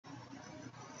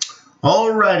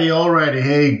Alrighty.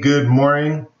 Hey, good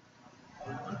morning.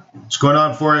 What's going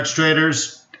on, Forex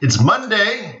traders? It's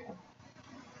Monday,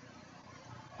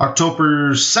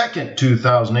 October 2nd,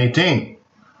 2018.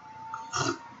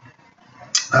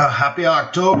 Happy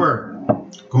October.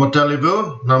 Comment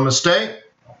allez-vous? Namaste.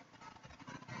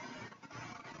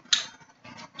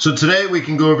 So today we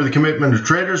can go over the Commitment of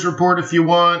Traders report if you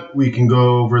want. We can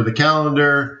go over the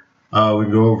calendar. We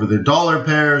can go over the dollar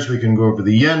pairs. We can go over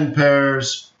the yen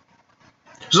pairs.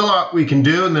 There's a lot we can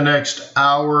do in the next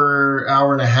hour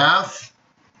and a half.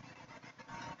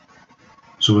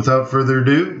 So without further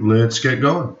ado, let's get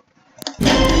going.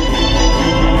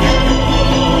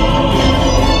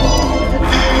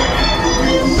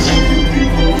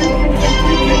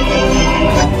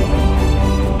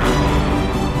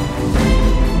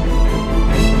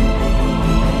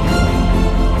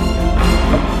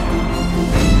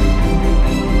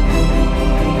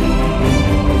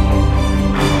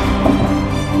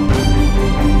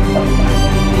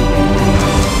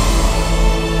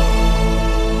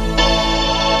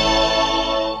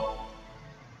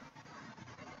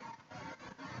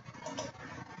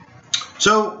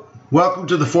 So, welcome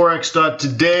to the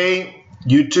Forex.Today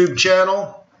YouTube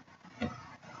channel.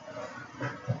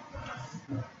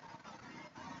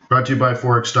 Brought to you by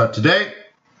Forex.Today.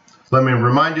 Let me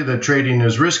remind you that trading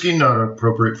is risky, not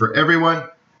appropriate for everyone.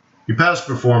 Your past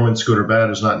performance, good or bad,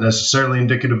 is not necessarily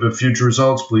indicative of future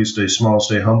results. Please stay small,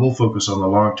 stay humble, focus on the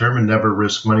long term, and never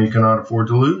risk money you cannot afford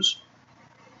to lose.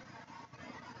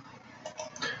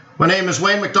 My name is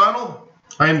Wayne McDonald.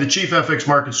 I am the Chief FX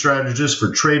Market Strategist for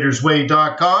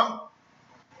TradersWay.com.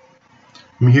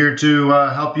 I'm here to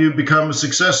help you become a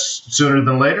success sooner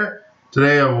than later.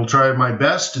 Today I will try my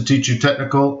best to teach you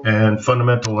technical and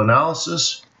fundamental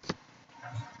analysis. I'm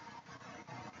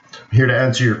here to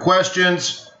answer your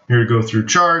questions, I'm here to go through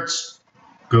charts,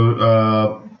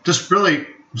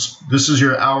 this is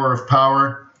your hour of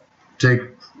power. Take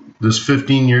this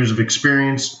 15 years of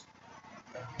experience,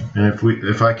 and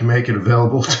if I can make it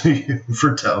available to you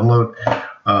for download,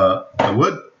 I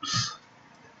would.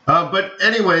 But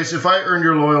anyways, if I earned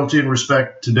your loyalty and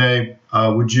respect today,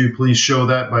 would you please show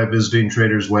that by visiting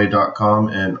TradersWay.com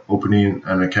and opening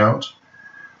an account,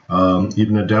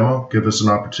 even a demo? Give us an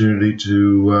opportunity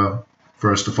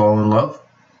for us to fall in love.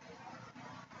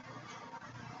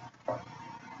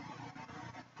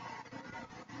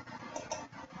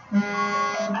 Hang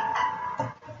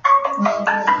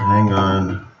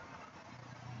on.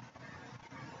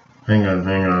 Hang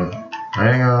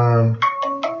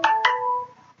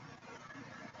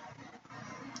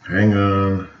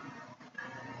on.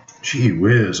 Gee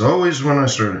whiz, always when I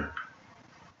start.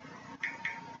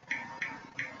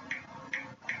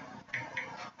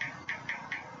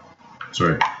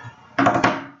 Sorry.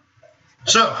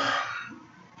 So,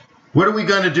 what are we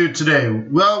going to do today?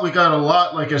 Well, we got a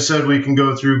lot. Like I said, we can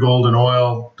go through gold and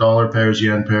oil, dollar pairs,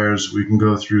 yen pairs. We can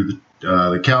go through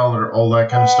the calendar, all that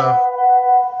kind of stuff.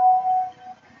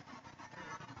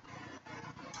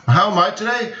 How am I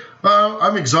today?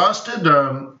 I'm exhausted.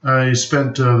 I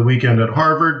spent the weekend at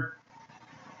Harvard.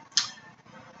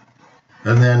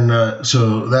 And then,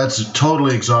 so that's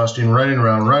totally exhausting, running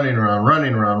around,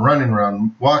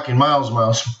 walking miles.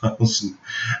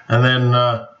 And then,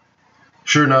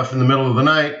 sure enough, in the middle of the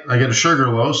night, I get a sugar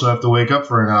low, so I have to wake up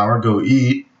for an hour, go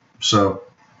eat. So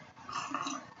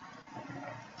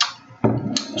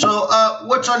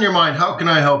what's on your mind? How can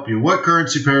I help you? What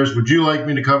currency pairs would you like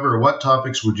me to cover, or what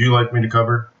topics would you like me to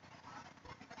cover?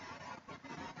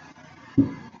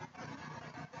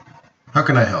 How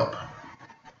can I help?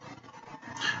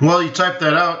 Well, you type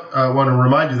that out. I want to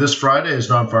remind you this Friday is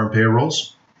non-farm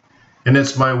payrolls, and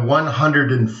it's my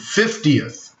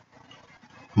 150th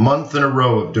month in a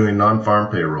row of doing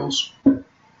non-farm payrolls.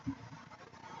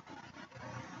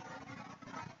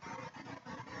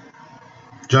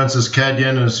 John says CAD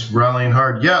yen is rallying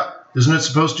hard. Yeah, isn't it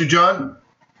supposed to, John?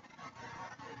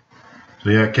 So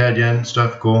yeah, CAD yen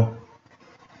stuff, cool.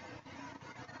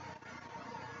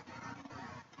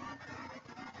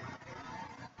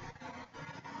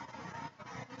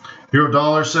 Euro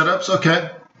dollar setups,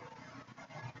 okay.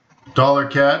 Dollar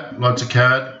CAD, lots of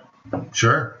CAD,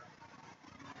 sure.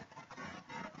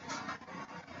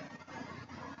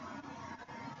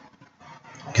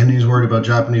 Kenny's worried about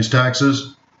Japanese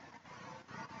taxes.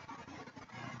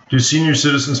 Do senior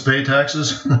citizens pay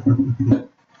taxes?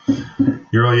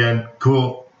 Euro yen,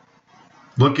 cool.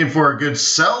 Looking for a good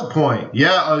sell point.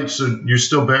 Yeah, so you're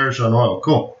still bearish on oil,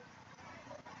 cool.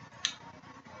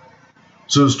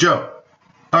 So is Joe.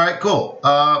 All right, cool.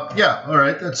 Yeah, all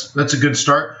right, that's a good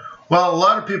start. Well, a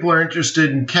lot of people are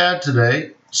interested in CAD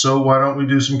today, so why don't we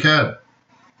do some CAD?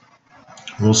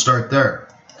 we'll start there.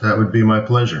 That would be my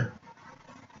pleasure.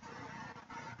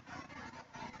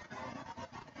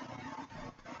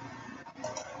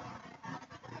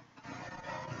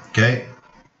 Okay.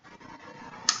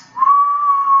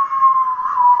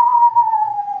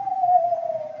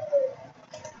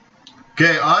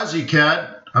 Okay, Aussie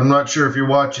CAD. I'm not sure if you're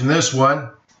watching this one.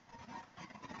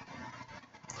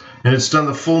 And it's done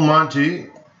the full Monty.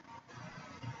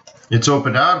 It's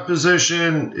opened out of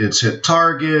position. It's hit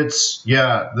targets.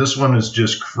 Yeah, this one is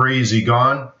just crazy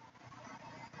gone.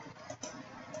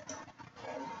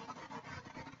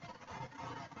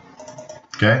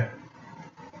 Okay.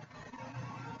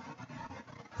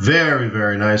 Very,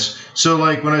 very nice. So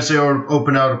like when I say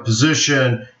open out of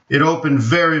position, it opened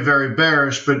very, very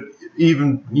bearish, but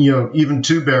even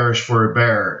too bearish for a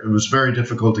bear. It was very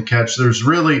difficult to catch. There's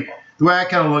really, the way I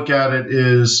kind of look at it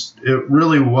is it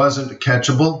really wasn't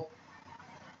catchable,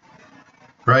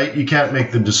 right? You can't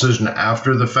make the decision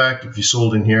after the fact. If you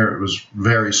sold in here, it was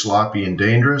very sloppy and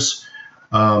dangerous.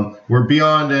 We're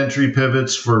beyond entry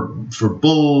pivots for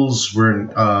bulls.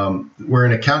 We're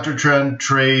in a counter trend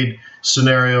trade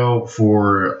scenario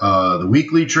for the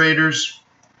weekly traders,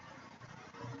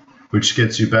 which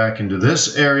gets you back into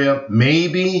this area.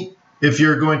 Maybe if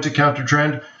you're going to counter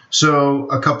trend. So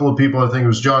a couple of people, I think it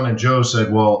was John and Joe, said,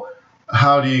 well,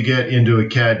 how do you get into a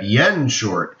CAD yen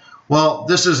short? Well,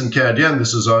 this isn't CAD yen,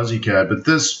 this is Aussie CAD. But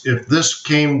if this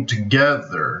came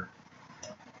together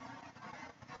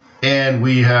and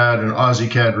we had an Aussie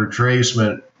CAD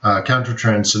retracement counter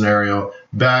trend scenario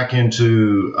back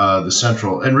into the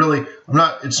central, and really,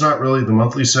 it's not really the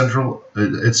monthly central,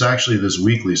 it's actually this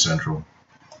weekly central.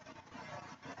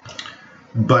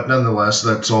 But nonetheless,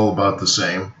 that's all about the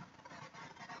same.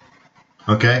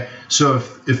 Okay, so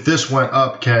if this went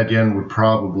up, CAD yen would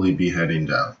probably be heading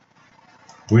down.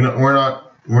 We're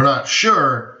not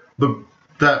sure, but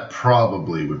that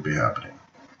probably would be happening.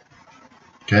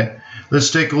 Okay, let's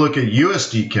take a look at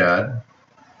USD CAD.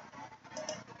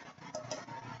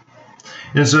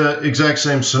 It's the exact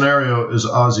same scenario as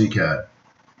Aussie CAD.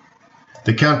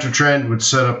 The counter trend would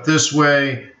set up this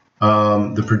way.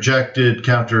 The projected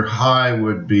counter high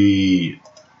would be,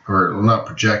 or not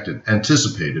projected,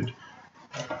 anticipated,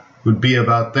 would be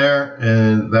about there,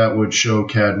 and that would show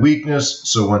CAD weakness.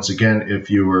 So once again, if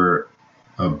you were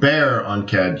a bear on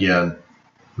CAD yen,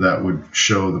 that would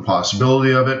show the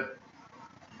possibility of it.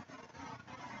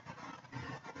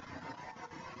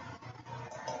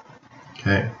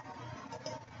 Okay.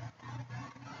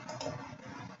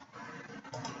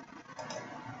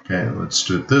 Okay, let's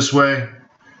do it this way.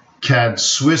 CAD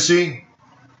Swissy,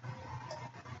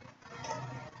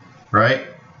 right?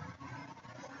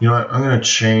 You know what? I'm going to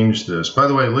change this. By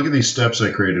the way, look at these steps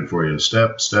I created for you.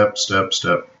 Step, step, step,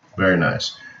 step. Very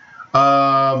nice.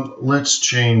 Let's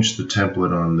change the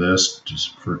template on this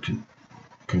just for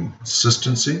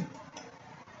consistency.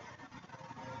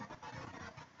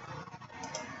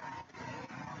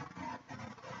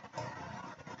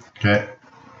 Okay.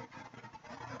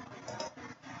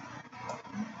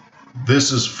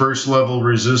 This is first level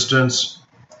resistance.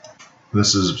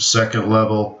 This is second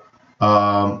level.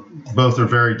 Both are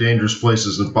very dangerous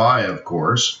places to buy, of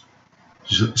course.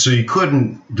 So you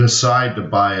couldn't decide to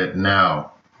buy it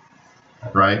now,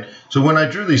 right? So when I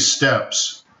drew these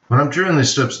steps,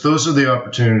 those are the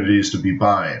opportunities to be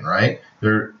buying, right?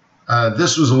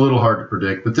 This was a little hard to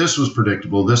predict, but this was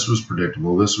predictable. This was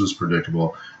predictable. This was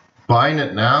predictable. Buying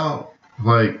it now,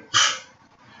 like,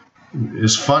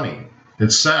 is funny.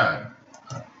 It's sad.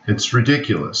 It's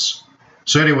ridiculous.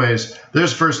 So anyways,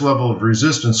 there's first level of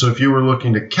resistance. So if you were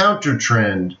looking to counter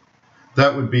trend,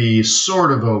 that would be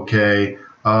sort of okay.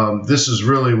 This is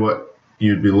really what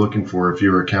you'd be looking for if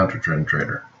you were a counter trend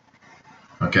trader.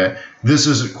 Okay, this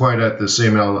isn't quite at the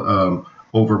same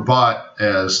overbought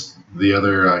as the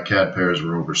other CAD pairs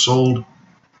were oversold.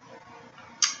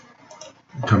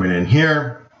 Coming in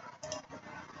here.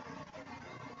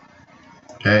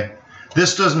 Okay,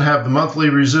 this doesn't have the monthly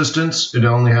resistance. It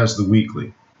only has the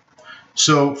weekly.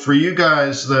 So for you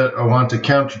guys that want to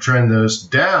counter trend this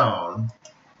down,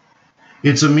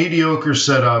 it's a mediocre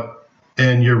setup,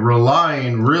 and you're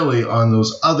relying really on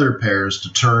those other pairs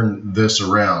to turn this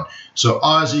around. So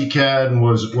Aussie CAD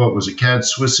was, what was it, CAD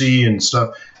Swissy and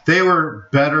stuff. They were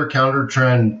better counter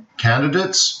trend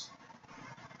candidates.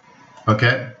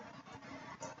 Okay.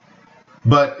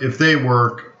 But if they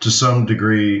work to some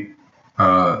degree,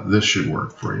 this should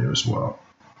work for you as well.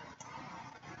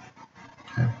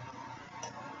 Okay.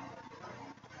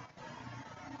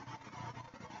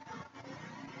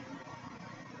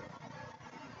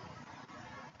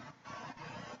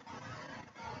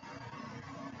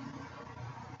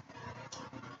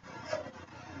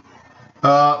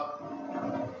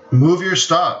 Move your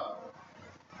stop.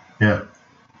 Yeah.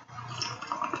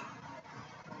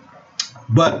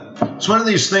 But it's one of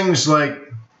these things like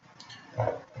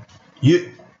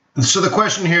you. So the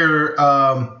question here,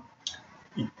 I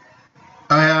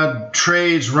had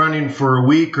trades running for a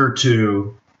week or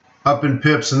two up in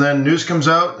pips, and then news comes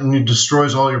out and it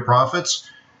destroys all your profits.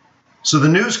 So the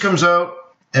news comes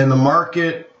out and the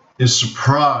market is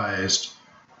surprised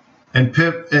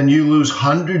and you lose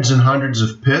hundreds and hundreds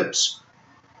of pips.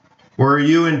 Or are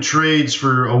you in trades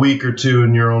for a week or two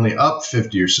and you're only up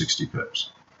 50 or 60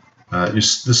 pips? The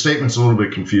statement's a little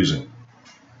bit confusing.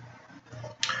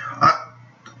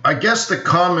 I guess the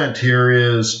comment here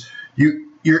is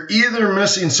you're either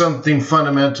missing something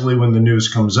fundamentally when the news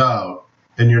comes out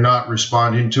and you're not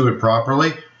responding to it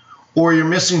properly, or you're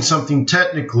missing something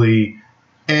technically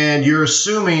and you're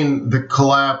assuming the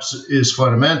collapse is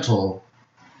fundamental.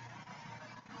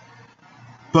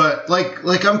 But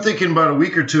like I'm thinking about a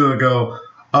week or two ago,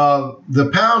 the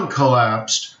pound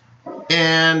collapsed,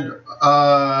 and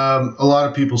a lot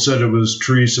of people said it was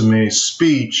Theresa May's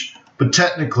speech, but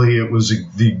technically it was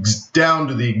down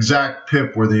to the exact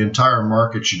pip where the entire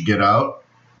market should get out.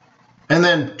 And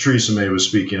then Theresa May was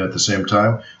speaking at the same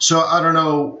time. So I don't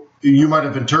know, you might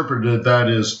have interpreted that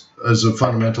as a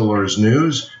fundamental or as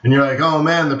news, and you're like, oh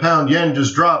man, the pound yen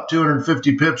just dropped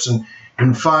 250 pips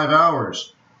in 5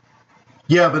 hours.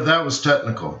 Yeah, but that was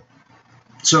technical.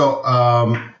 So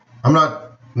I'm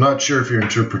not sure if your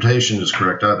interpretation is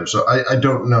correct either. So I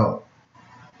don't know.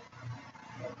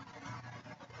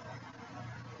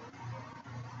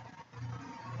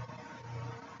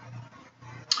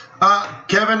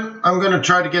 Kevin, I'm going to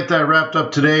try to get that wrapped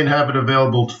up today and have it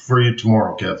available for you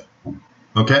tomorrow, Kev.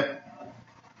 Okay?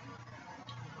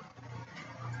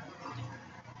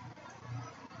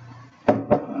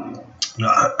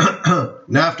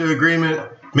 NAFTA agreement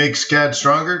makes CAD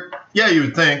stronger? Yeah, you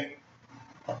would think.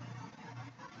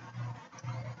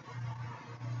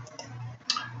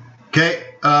 Okay,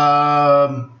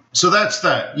 so that's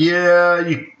that. Yeah,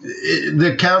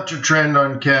 the counter trend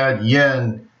on CAD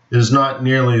yen is not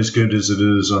nearly as good as it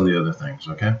is on the other things,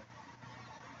 okay?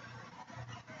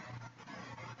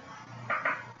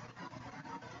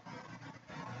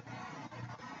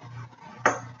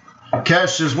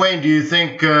 Cash says, Wayne, do you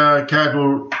think CAD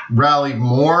will rally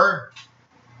more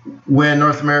when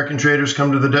North American traders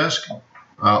come to the desk?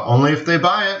 Only if they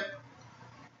buy it.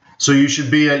 So you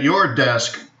should be at your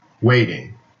desk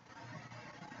waiting.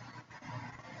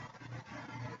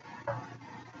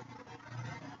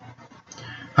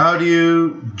 How do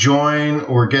you join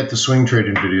or get the swing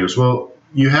trading videos? Well,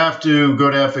 you have to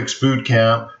go to FX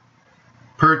Bootcamp,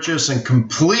 purchase and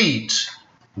complete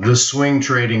the swing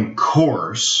trading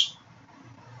course.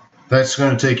 That's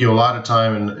going to take you a lot of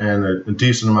time and a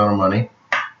decent amount of money.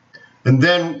 And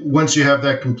then once you have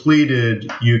that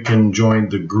completed, you can join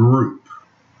the group.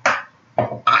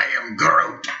 I am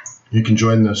Groot. You can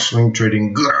join the swing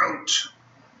trading Groot.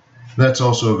 That's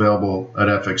also available at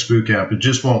FX Bootcamp. It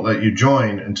just won't let you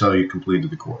join until you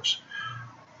completed the course.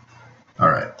 All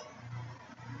right.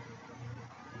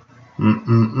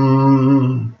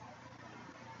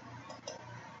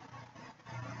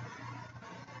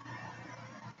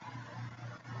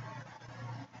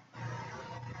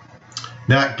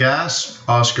 Nat Gas,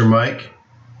 Oscar Mike.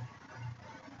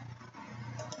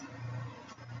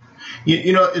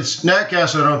 You know, it's Nat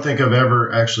Gas I don't think I've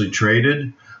ever actually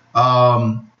traded.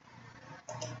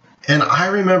 And I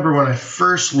remember when I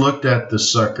first looked at the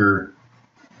sucker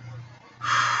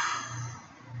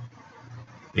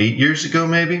 8 years ago,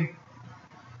 maybe.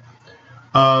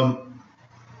 I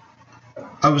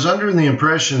was under the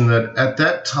impression that at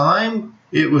that time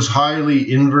it was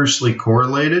highly inversely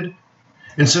correlated.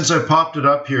 And since I popped it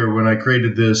up here when I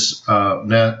created this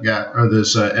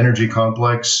energy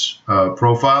complex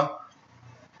profile,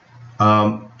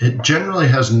 it generally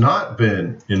has not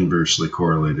been inversely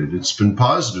correlated. It's been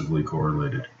positively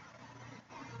correlated.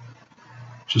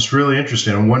 Just really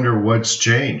interesting. I wonder what's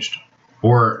changed,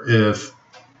 or if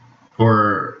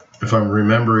I'm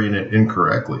remembering it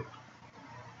incorrectly.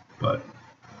 But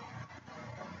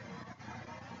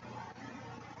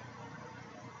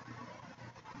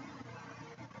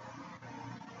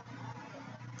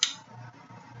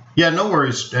yeah, no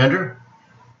worries, Andrew.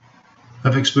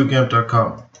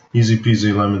 FXBootcamp.com. Easy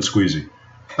peasy lemon squeezy.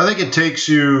 I think it takes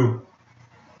you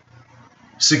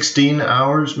 16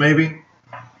 hours maybe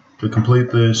to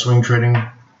complete the swing trading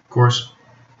course.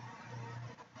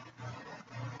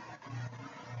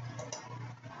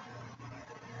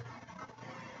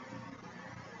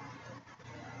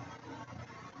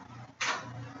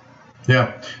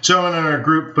 Yeah. So in our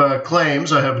group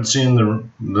claims, I haven't seen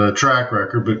the track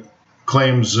record, but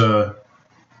claims on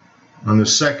the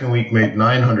second week made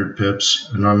 900 pips,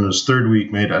 and on his third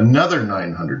week made another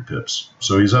 900 pips.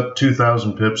 So he's up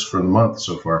 2,000 pips for the month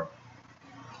so far.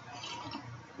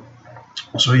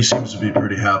 So he seems to be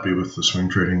pretty happy with the swing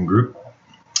trading group.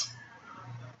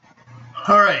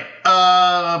 All right,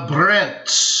 Brent.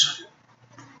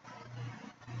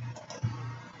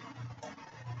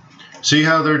 See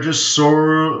how they're just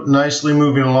so nicely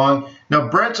moving along? Now,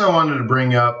 Brent I wanted to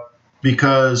bring up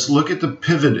because look at the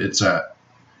pivot it's at.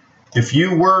 If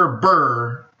you were a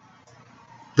burr,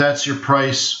 that's your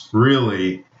price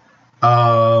really.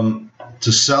 To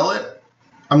sell it,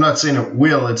 I'm not saying it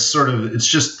will, it's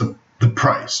just the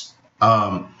price.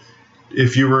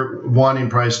 If you were wanting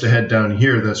price to head down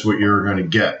here, that's what you're going to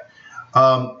get.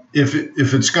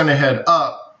 If it's going to head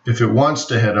up, if it wants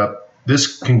to head up,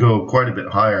 this can go quite a bit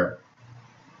higher.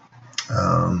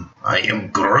 I am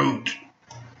Groot.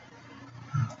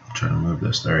 I'm trying to move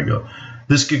this. There you go.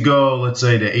 This could go, let's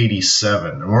say, to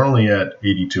 87, and we're only at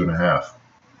 82.5.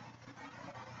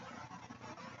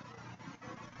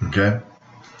 Okay.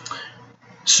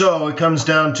 So it comes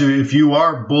down to, if you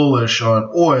are bullish on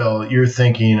oil, you're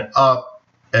thinking up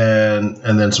and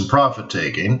then some profit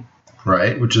taking,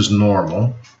 right, which is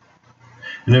normal.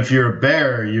 And if you're a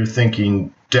bear, you're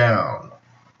thinking down.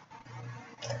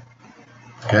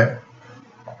 Okay.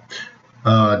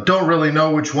 Don't really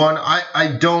know which one.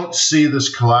 I don't see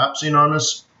this collapsing on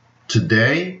us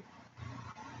today.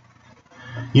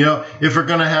 You know, if we're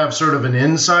going to have sort of an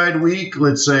inside week,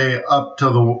 let's say up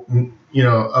to the,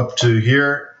 up to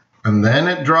here, and then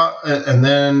it drop, and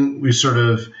then we sort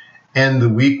of end the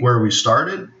week where we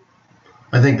started,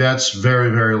 I think that's very,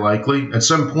 very likely. At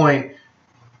some point,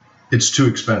 it's too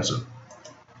expensive,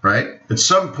 right? At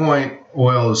some point,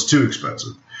 oil is too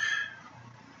expensive.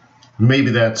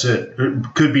 Maybe that's it.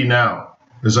 It could be now.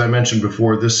 As I mentioned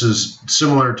before, this is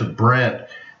similar to Brent.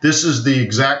 This is the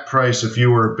exact price if you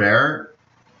were a bear,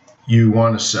 you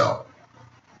want to sell.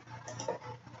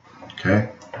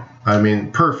 Okay? I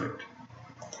mean, perfect.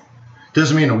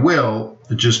 Doesn't mean it will.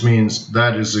 It just means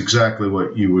that is exactly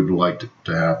what you would like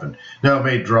to happen. Now, it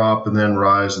may drop and then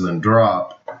rise and then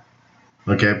drop.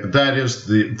 Okay? But that is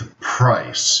the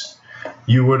price.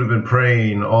 You would have been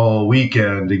praying all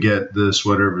weekend to get this,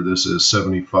 whatever this is,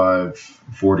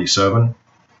 75.47,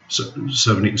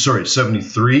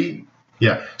 73.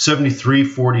 Yeah,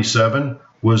 73.47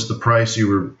 was the price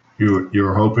you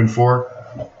were hoping for,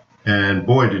 and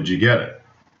boy, did you get it.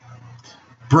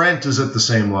 Brent is at the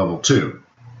same level too,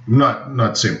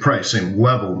 not same price, same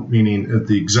level, meaning at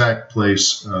the exact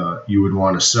place you would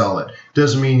want to sell it.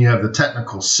 Doesn't mean you have the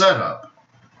technical setup,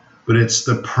 but it's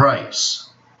the price.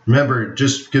 Remember,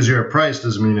 just because you're at price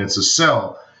doesn't mean it's a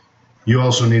sell. You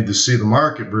also need to see the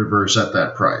market reverse at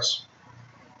that price.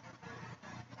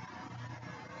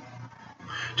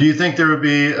 Do you think there would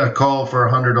be a call for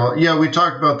 $100? Yeah, we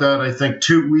talked about that, I think,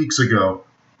 2 weeks ago.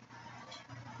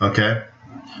 Okay.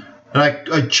 And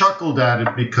I chuckled at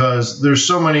it because there's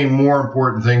so many more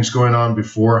important things going on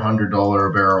before $100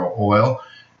 a barrel oil.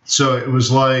 So it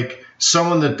was like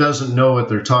someone that doesn't know what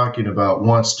they're talking about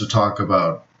wants to talk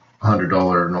about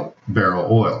 $100 barrel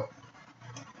oil.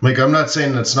 Like, I'm not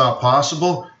saying that's not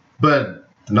possible, but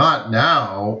not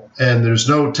now, and there's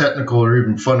no technical or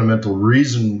even fundamental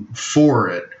reason for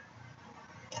it,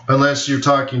 unless you're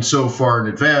talking so far in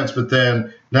advance, but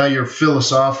then now you're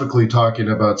philosophically talking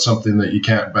about something that you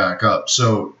can't back up.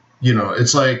 So,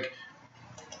 it's like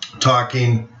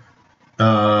talking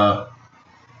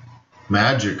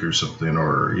magic or something,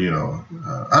 or,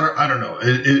 I don't know.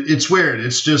 It's weird.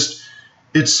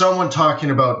 It's someone talking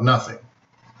about nothing.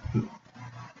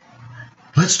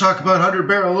 Let's talk about 100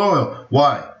 barrel oil.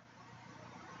 Why?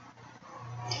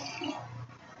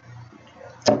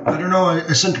 I don't know.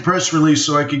 I sent a press release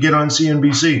so I could get on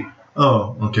CNBC.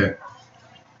 Oh, okay.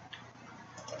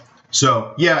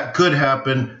 So, yeah, it could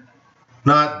happen.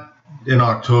 Not in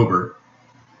October.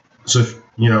 So,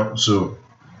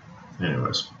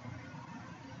 anyways.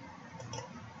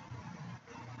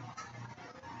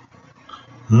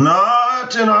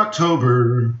 Not in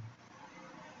October.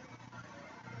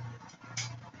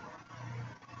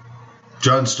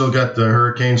 John still got the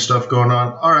hurricane stuff going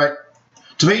on. All right.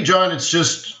 To me, John, it's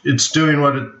doing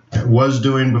what it was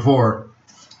doing before.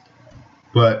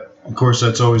 But, of course,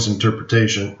 that's always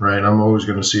interpretation, right? I'm always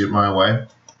going to see it my way,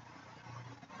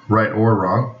 right or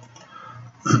wrong.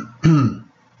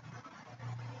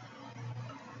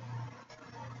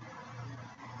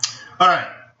 All right.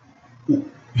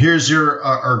 Here's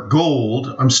our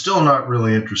gold. I'm still not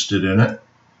really interested in it.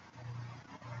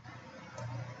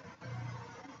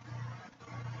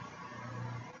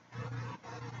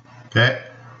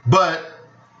 But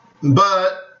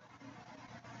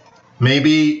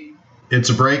maybe it's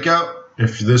a breakout.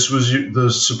 If this was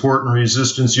the support and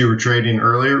resistance you were trading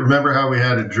earlier, remember how we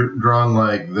had it drawn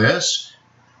like this?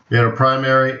 We had a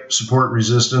primary support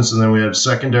resistance, and then we had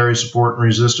secondary support and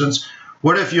resistance.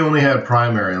 What if you only had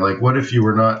primary? Like, what if you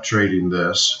were not trading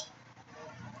this?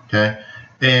 Okay,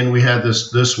 and we had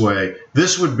this way.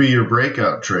 This would be your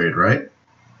breakout trade, right?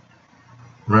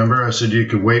 Remember, I said you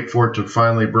could wait for it to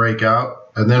finally break out,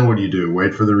 and then what do?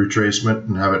 Wait for the retracement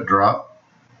and have it drop.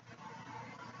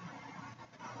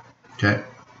 Okay,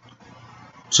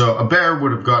 so a bear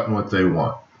would have gotten what they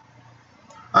want.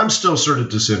 I'm still sort of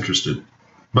disinterested,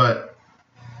 but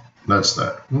that's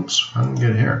that. Oops, how did we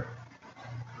get here?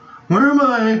 Where am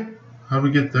I? How do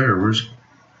we get there? Where's...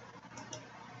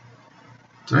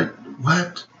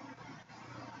 What?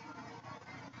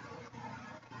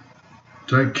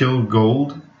 Did I kill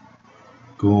gold?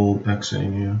 Gold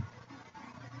XAU.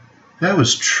 That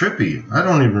was trippy. I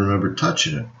don't even remember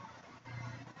touching it.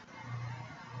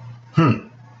 All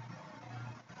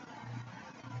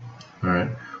right.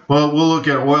 Well, we'll look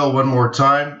at oil one more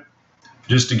time,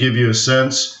 just to give you a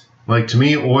sense. Like, to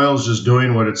me, oil is just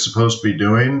doing what it's supposed to be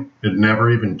doing. It never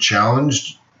even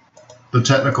challenged the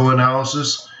technical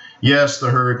analysis. Yes, the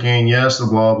hurricane. Yes, the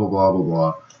blah, blah, blah,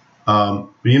 blah, blah.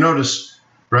 But you notice,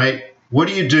 right? What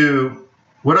do you do?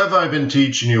 What have I been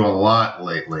teaching you a lot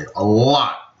lately? A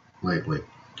lot lately.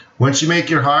 Once you make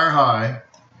your higher high,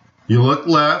 you look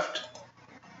left.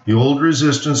 The old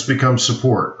resistance becomes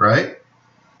support, right?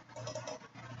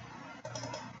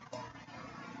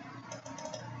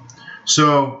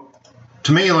 So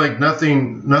to me, like,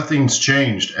 nothing's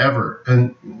changed ever.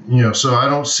 And, you know, so I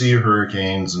don't see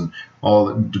hurricanes and all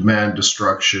the demand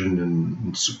destruction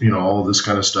and, you know, all this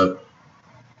kind of stuff.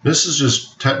 This is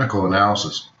just technical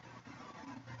analysis.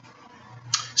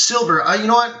 Silver, you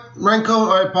know what,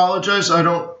 Renko, I apologize. I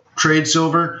don't trade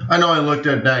silver. I know I looked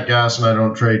at nat gas and I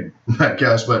don't trade nat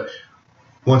gas, but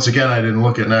once again, I didn't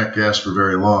look at nat gas for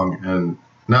very long. And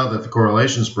now that the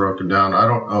correlation's broken down, I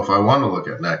don't know if I want to look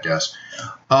at nat gas.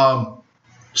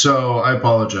 So I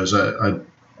apologize. I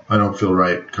don't feel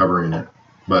right covering it.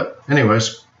 But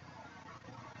anyways,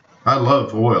 I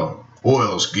love oil.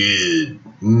 Oil's good.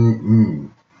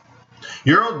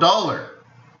 Euro dollar.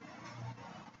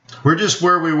 We're just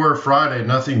where we were Friday.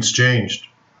 Nothing's changed.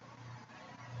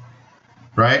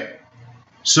 Right?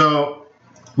 So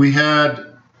we had,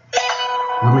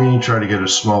 let me try to get a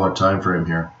smaller time frame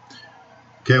here.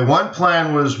 Okay, one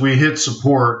plan was we hit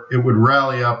support, it would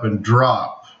rally up and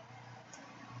drop.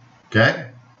 Okay?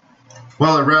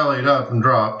 Well, it rallied up and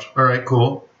dropped. All right,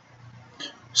 cool.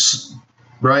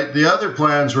 Right? The other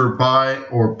plans were buy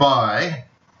or buy.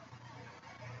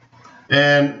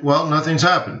 And, well, nothing's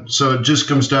happened. So it just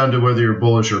comes down to whether you're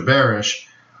bullish or bearish.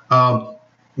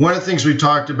 One of the things we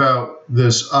talked about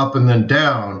this up and then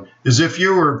down is if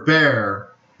you were bear,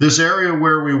 this area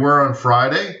where we were on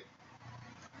Friday,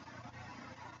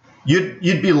 you'd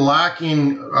be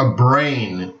lacking a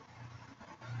brain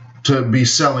to be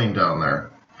selling down there.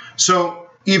 So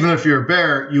even if you're a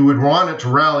bear, you would want it to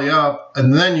rally up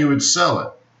and then you would sell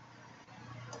it.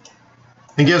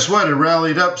 And guess what? It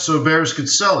rallied up so bears could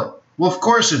sell it. Well, of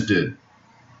course it did.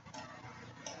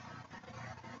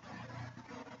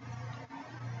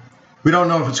 We don't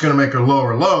know if it's going to make a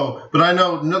lower low, but I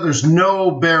know there's no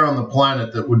bear on the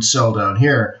planet that would sell down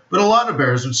here. But a lot of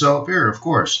bears would sell up here, of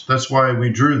course. That's why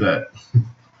we drew that,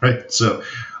 right? So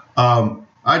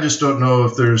I just don't know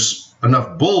if there's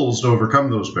enough bulls to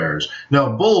overcome those bears. Now,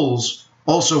 bulls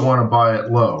also want to buy it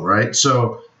low, right?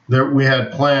 So we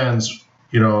had plans,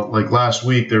 you know, like last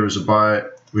week there was a buy.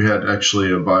 We had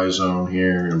actually a buy zone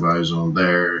here and a buy zone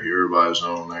there, here a buy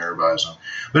zone, there a buy zone.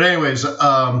 But anyways,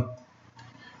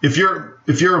 if you're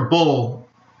a bull,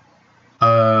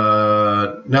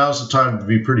 now's the time to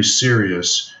be pretty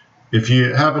serious. If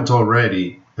you haven't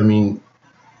already, I mean,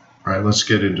 all right, let's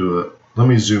get into it. Let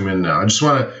me zoom in now. I just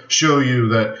want to show you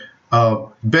that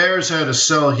bears had a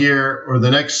sell here, or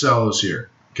the next sell is here.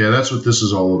 Okay, that's what this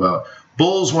is all about.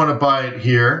 Bulls want to buy it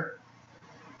here,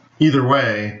 either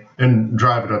way, and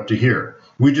drive it up to here.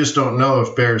 We just don't know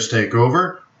if bears take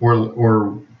over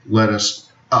or let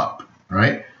us up,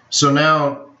 right? So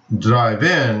now, dive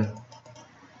in.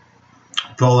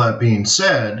 With all that being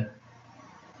said,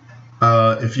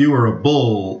 if you were a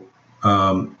bull,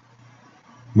 where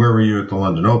were you at the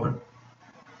London Open?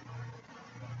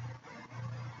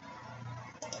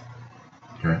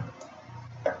 Okay.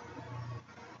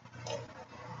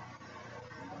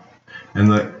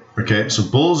 And okay, so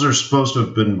bulls are supposed to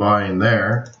have been buying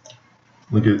there.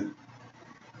 Look at,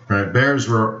 right, bears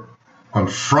were on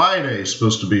Friday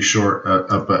supposed to be short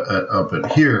up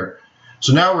at here.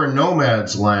 So now we're in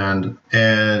nomad's land,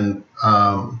 and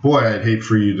boy, I'd hate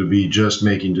for you to be just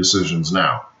making decisions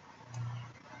now.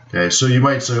 Okay, so you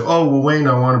might say, oh, well, Wayne,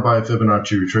 I want to buy a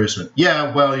Fibonacci retracement.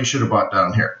 Yeah, well, you should have bought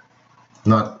down here.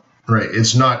 Not right.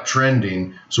 It's not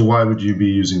trending, so why would you be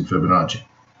using Fibonacci?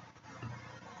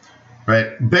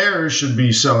 Right? Bears should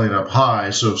be selling up high,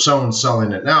 so if someone's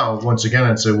selling it now, once again,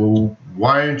 I'd say, well,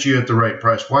 why aren't you at the right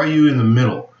price? Why are you in the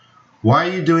middle? Why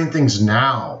are you doing things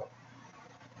now?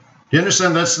 You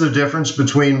understand that's the difference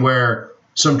between where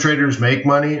some traders make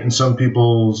money and some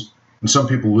people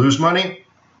lose money?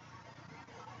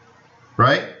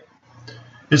 Right?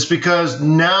 It's because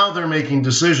now they're making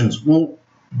decisions. Well,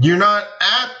 you're not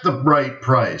at the right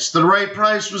price. The right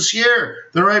price was here.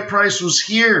 The right price was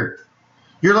here.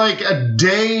 You're like a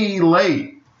day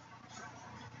late,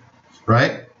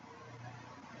 right?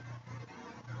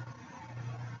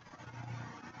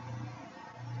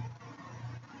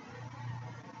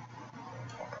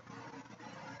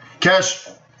 Cash,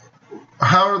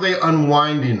 how are they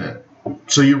unwinding it?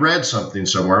 So you read something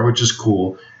somewhere, which is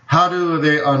cool. How do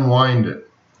they unwind it?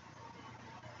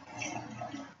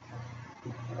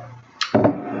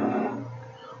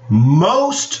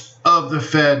 Most of the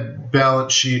Fed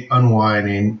balance sheet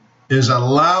unwinding is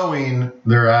allowing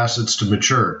their assets to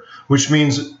mature, which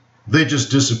means they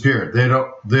just disappear.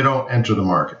 They don't enter the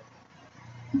market.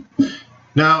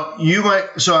 Now you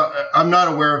might. So I'm not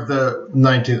aware of the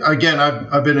 19th. Again,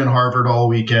 I've been in Harvard all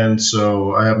weekend,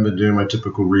 so I haven't been doing my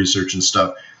typical research and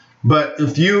stuff. But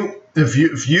if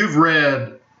you've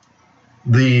read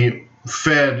the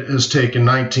Fed has taken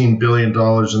 $19 billion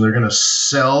and they're going to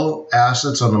sell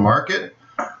assets on the market,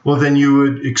 well, then you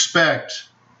would expect,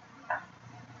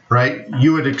 right?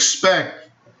 You would expect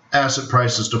asset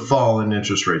prices to fall and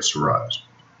interest rates to rise.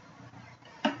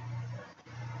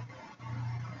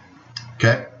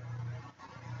 Okay?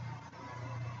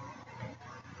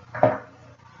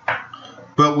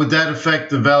 But would that affect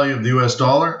the value of the US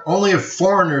dollar? Only if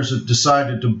foreigners have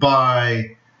decided to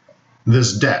buy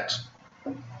this debt.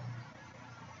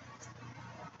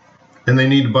 And they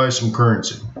need to buy some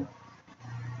currency.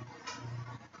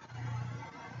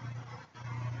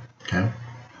 Okay?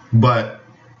 But,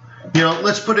 you know,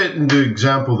 let's put it into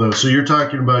example, though. So you're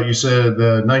talking about, you said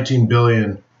the 19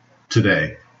 billion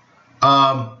today.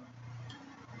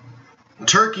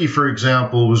 Turkey, for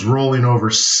example, was rolling over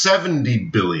 70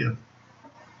 billion.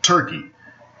 Turkey.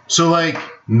 So like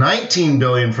 19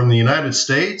 billion from the United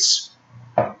States,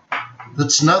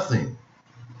 that's nothing.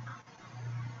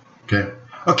 Okay.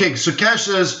 Okay, so Cash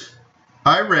says,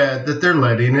 I read that they're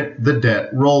letting the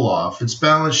debt roll off its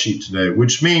balance sheet today,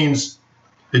 which means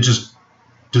it just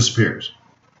disappears.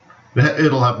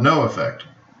 It'll have no effect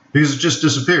because it just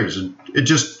disappears. It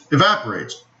just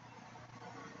evaporates.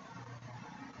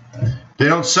 They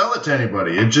don't sell it to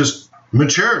anybody. It just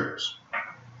matures.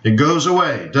 It goes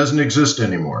away. It doesn't exist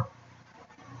anymore.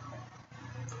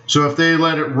 So if they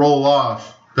let it roll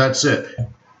off, that's it.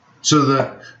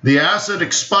 So the asset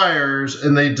expires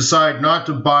and they decide not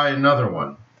to buy another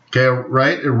one. Okay,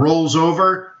 right? It rolls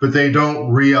over, but they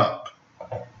don't re-up.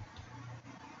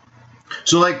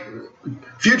 So like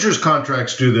futures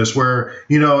contracts do this where,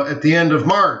 you know, at the end of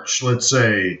March, let's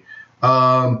say,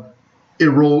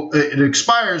 it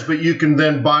expires, but you can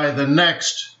then buy the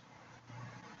next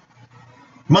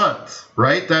month,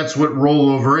 right? That's what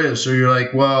rollover is. So you're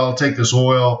like, well, I'll take this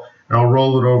oil and I'll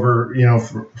roll it over, you know,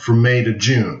 from May to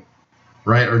June,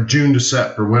 right? Or June to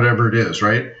Sep or whatever it is,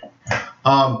 right?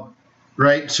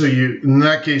 Right? So in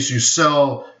that case, you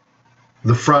sell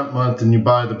the front month and you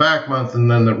buy the back month, and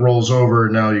then it rolls over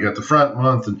and now you got the front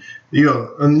month, and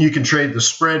you can trade the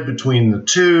spread between the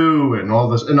two and all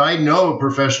this. And I know a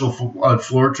professional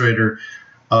floor trader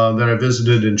that I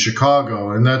visited in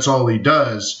Chicago, and that's all he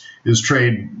does is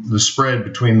trade the spread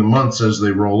between the months as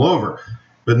they roll over.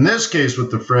 But in this case, what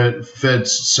the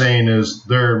Fed's saying is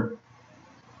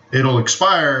it'll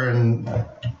expire and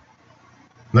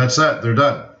that's that. They're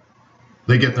done.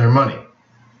 They get their money.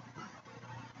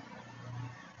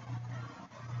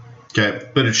 Okay,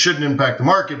 but it shouldn't impact the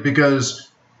market because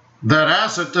that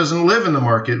asset doesn't live in the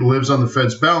market. It lives on the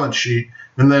Fed's balance sheet.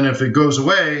 And then if it goes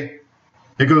away,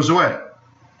 it goes away.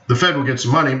 The Fed will get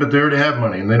some money, but they already have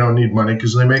money and they don't need money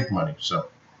because they make money. So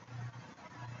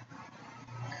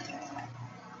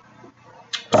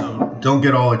don't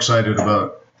get all excited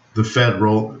about the Fed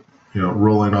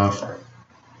rolling off,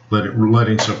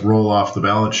 letting stuff roll off the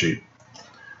balance sheet.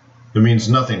 It means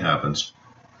nothing happens.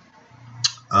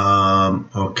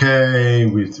 Okay,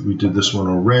 we did this one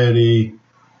already.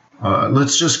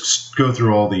 Let's just go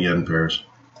through all the yen pairs.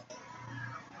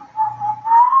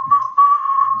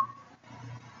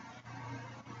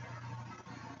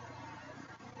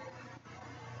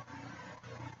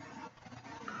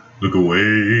 Look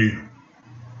away.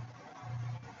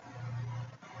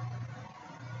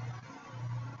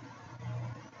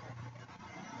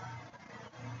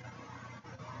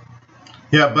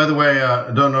 Yeah, by the way,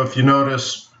 I don't know if you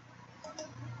noticed,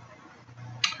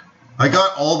 I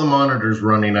got all the monitors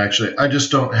running actually. I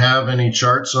just don't have any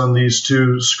charts on these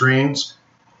two screens.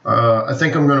 I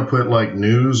think I'm going to put like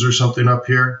news or something up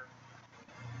here.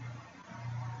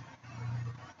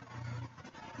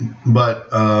 But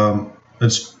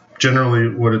it's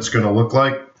generally what it's going to look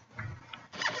like.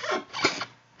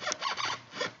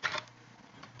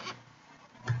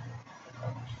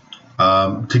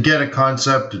 To get a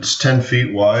concept, it's 10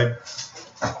 feet wide.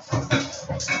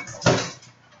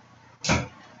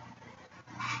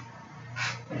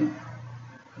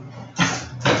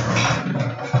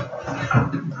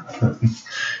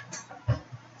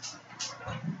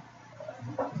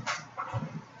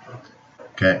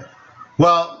 Okay.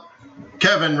 Well,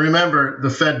 Kevin, remember, the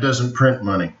Fed doesn't print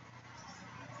money.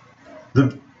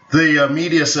 The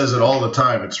media says it all the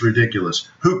time. It's ridiculous.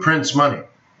 Who prints money?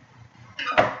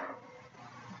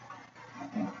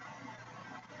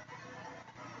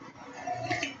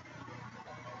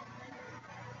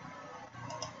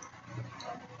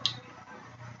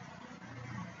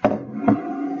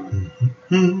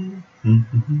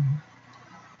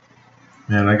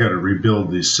 Man, I got to rebuild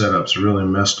these setups. I really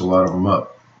messed a lot of them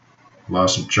up.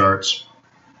 Lost some charts.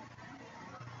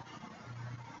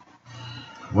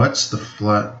 What's the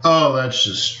flat? Oh, that's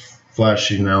just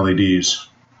flashing LEDs.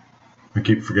 I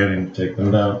keep forgetting to take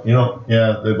them down. You know,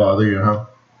 yeah, they bother you, huh?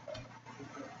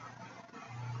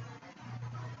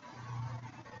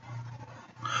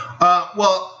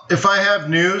 Well, if I have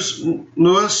news,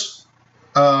 Lewis,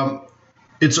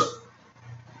 it's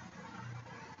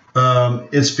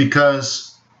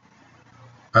because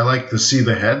I like to see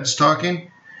the heads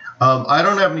talking. I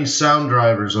don't have any sound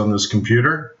drivers on this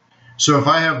computer, so if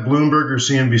I have Bloomberg or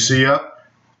CNBC up,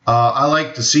 I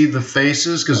like to see the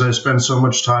faces because I spend so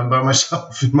much time by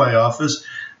myself in my office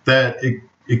that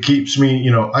it keeps me,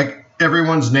 you know,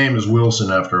 everyone's name is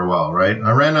Wilson after a while, right?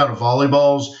 I ran out of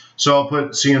volleyballs, so I'll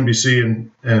put CNBC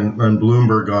and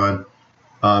Bloomberg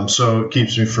on, so it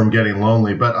keeps me from getting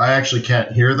lonely. But I actually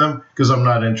can't hear them because I'm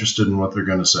not interested in what they're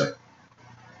going to say.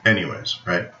 Anyways,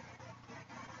 right?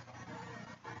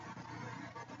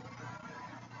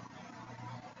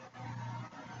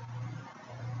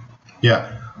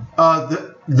 Yeah.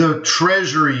 The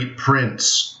Treasury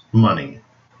prints money,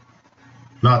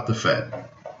 not the Fed.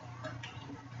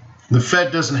 The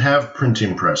Fed doesn't have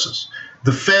printing presses.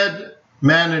 The Fed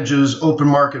manages open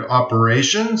market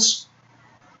operations.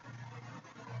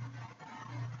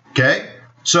 Okay?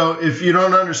 So if you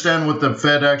don't understand what the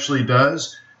Fed actually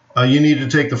does, you need to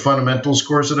take the fundamentals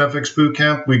course at FX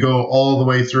Bootcamp. We go all the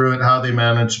way through it, how they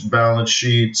manage balance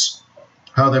sheets,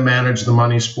 how they manage the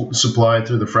money supply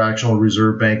through the fractional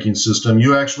reserve banking system.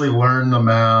 You actually learn the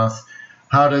math.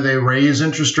 How do they raise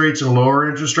interest rates and lower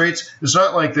interest rates? It's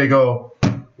not like they go,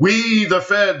 we, the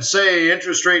Fed, say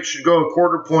interest rates should go a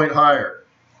quarter point higher.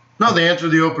 No, they enter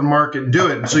the open market and do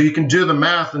it. And so you can do the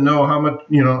math and know how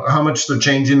much they're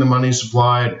changing the money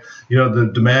supply. You know, the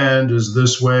demand is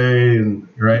this way, and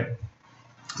right,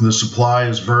 the supply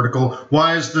is vertical.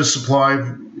 Why is the supply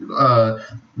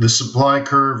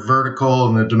curve vertical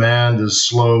and the demand is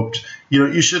sloped? You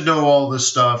know, you should know all this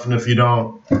stuff, and if you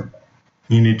don't,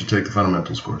 you need to take the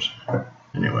fundamentals course.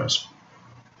 Anyways.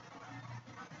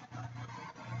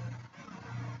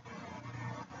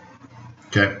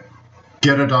 Okay.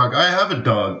 Get a dog. I have a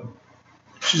dog.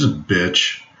 She's a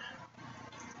bitch.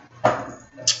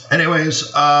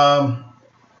 Anyways,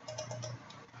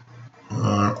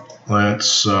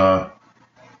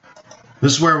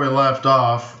 this is where we left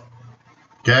off.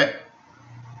 Okay.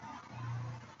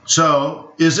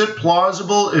 So, is it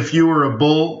plausible if you were a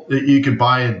bull that you could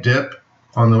buy a dip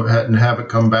on the and have it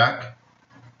come back?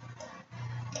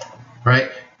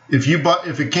 Right? If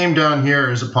it came down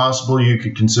here, is it possible you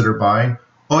could consider buying?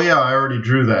 Oh yeah, I already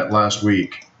drew that last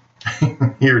week.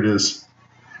 Here it is.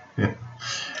 Yeah.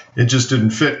 It just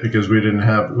didn't fit because we didn't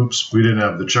have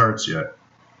the charts yet.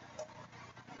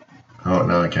 Oh,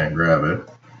 now I can't grab it.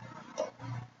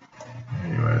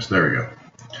 Anyways, there we go.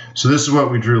 So this is what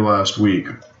we drew last week.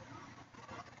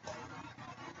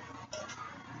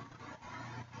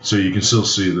 So you can still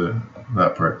see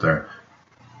that part there.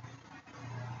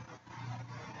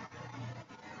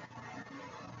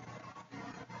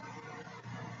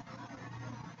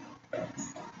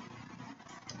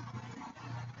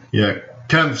 Yeah,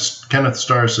 Kenneth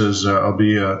Starr says I'll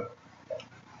be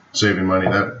saving money.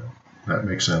 That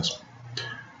makes sense.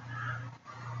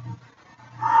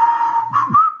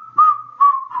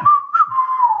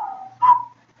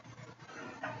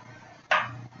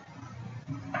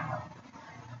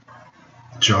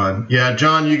 John. Yeah,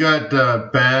 John, you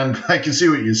got banned. I can see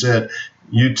what you said.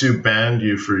 YouTube banned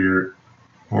you for your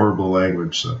horrible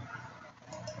language. So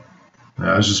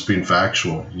I was just being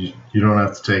factual. You don't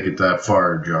have to take it that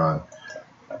far, John.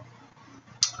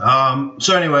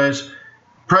 So anyways,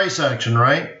 price action,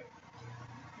 right?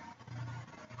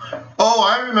 Oh,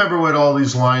 I remember what all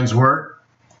these lines were.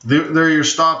 They're your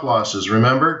stop losses,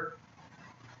 remember?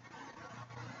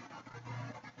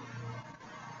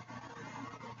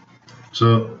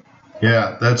 So,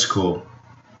 yeah, that's cool.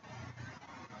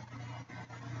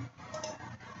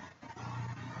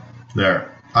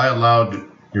 There. I allowed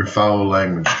your foul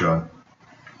language, John.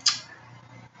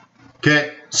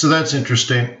 Okay, so that's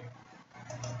interesting.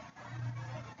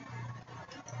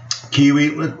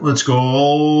 Kiwi, let's go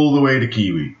all the way to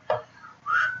Kiwi.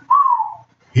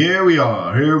 Here we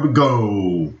are. Here we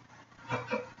go.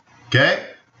 Okay?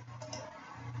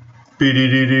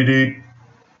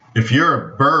 If you're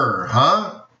a burr,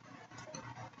 huh?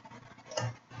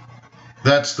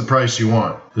 That's the price you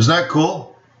want. Isn't that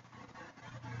cool?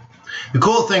 The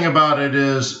cool thing about it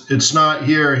is it's not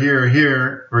here, here,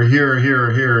 here, or here,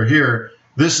 here, here, here.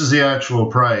 This is the actual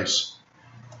price.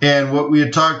 And what we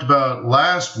had talked about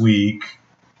last week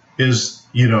is,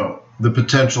 you know, the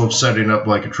potential of setting up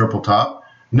like a triple top.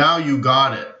 Now you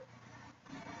got it.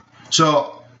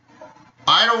 So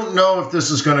I don't know if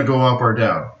this is going to go up or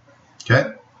down.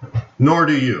 Okay? Nor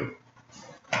do you.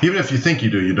 Even if you think you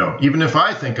do, you don't. Even if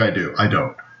I think I do, I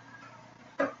don't.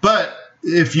 But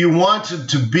if you wanted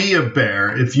to be a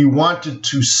bear, if you wanted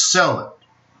to sell it,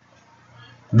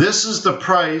 this is the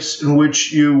price in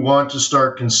which you want to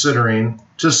start considering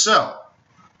to sell.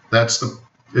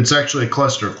 It's actually a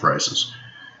cluster of prices.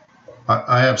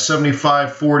 I have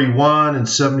 75.41 and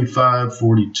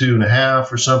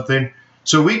 75.42.5 or something.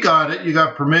 So we got it. You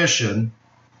got permission.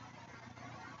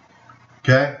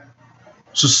 Okay?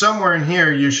 So somewhere in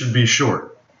here you should be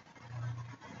short.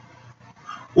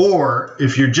 Or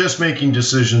if you're just making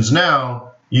decisions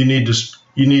now, you need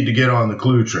to get on the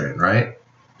clue train, right?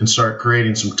 And start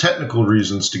creating some technical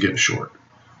reasons to get short.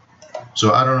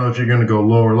 So I don't know if you're going to go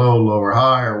lower low, lower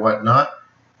high, or whatnot.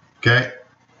 Okay?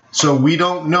 So we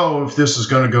don't know if this is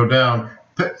going to go down.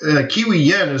 Kiwi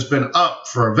yen has been up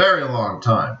for a very long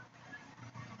time.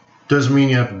 Doesn't mean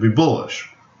you have to be bullish.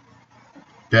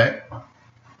 Okay?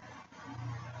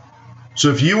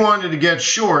 So if you wanted to get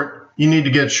short, you need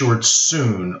to get short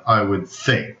soon, I would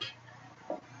think.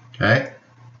 Okay?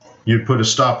 You'd put a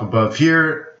stop above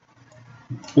here.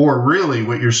 Or really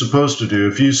what you're supposed to do,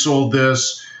 if you sold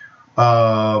this,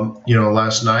 you know,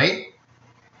 last night,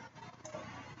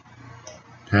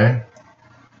 okay,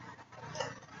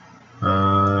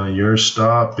 your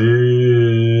stop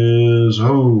is,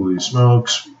 holy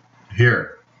smokes,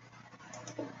 here.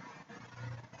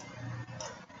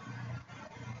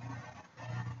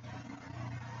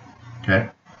 Okay.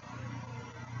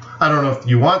 I don't know if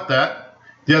you want that.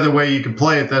 The other way you can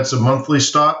play it, that's a monthly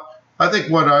stop. I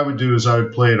think what I would do is I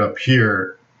would play it up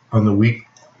here on the week,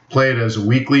 play it as a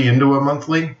weekly into a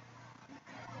monthly,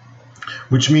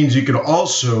 which means you could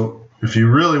also, if you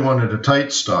really wanted a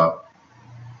tight stop,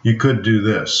 you could do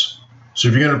this. So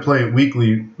if you're going to play it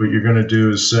weekly, what you're going to do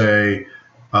is say,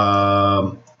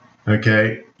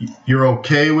 okay, you're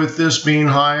okay with this being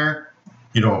higher.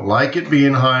 You don't like it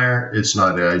being higher. It's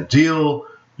not ideal.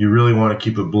 You really want to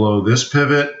keep it below this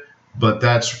pivot. But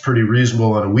that's pretty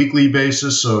reasonable on a weekly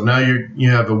basis. So now you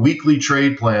have a weekly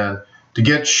trade plan to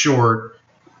get short,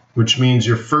 which means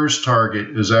your first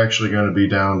target is actually going to be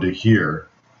down to here.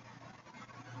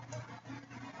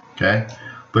 Okay?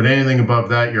 But anything above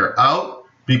that, you're out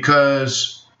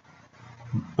because,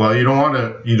 well, you don't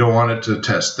want it to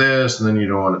test this, and then you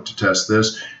don't want it to test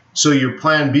this. So your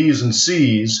plan B's and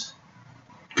C's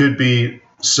could be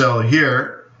sell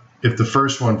here if the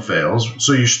first one fails.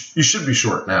 So you should be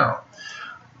short now.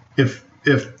 If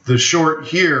the short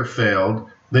here failed,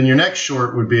 then your next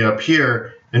short would be up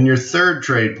here, and your third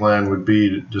trade plan would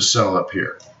be to sell up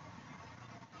here.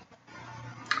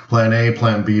 Plan A,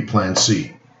 plan B, plan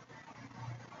C.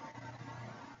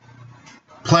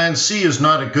 Plan C is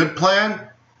not a good plan,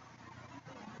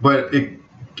 but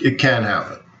it can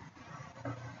happen.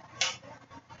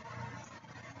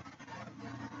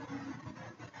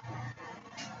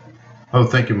 Oh,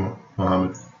 thank you,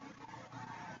 Mohammed.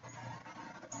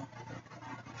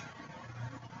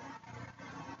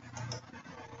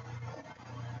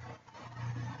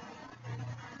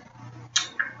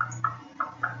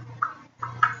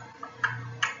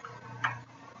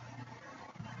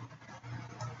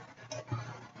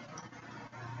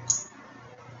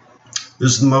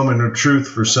 This is the moment of truth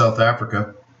for South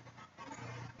Africa.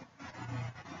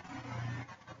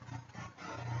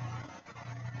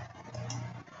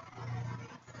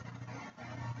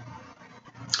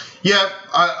 Yeah,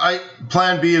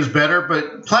 plan B is better,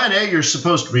 but plan A you're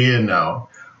supposed to be in now.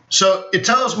 So it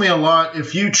tells me a lot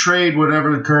if you trade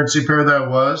whatever the currency pair that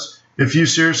was, if you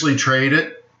seriously trade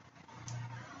it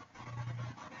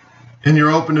and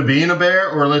you're open to being a bear,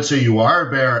 or let's say you are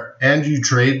a bear and you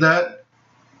trade that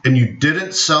and you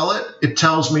didn't sell it, it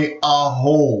tells me a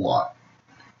whole lot.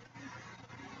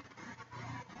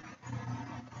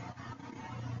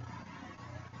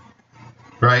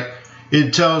 Right?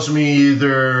 It tells me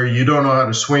either you don't know how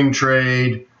to swing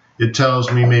trade. It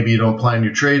tells me maybe you don't plan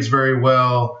your trades very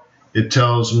well. It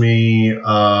tells me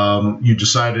you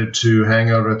decided to hang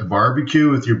out at the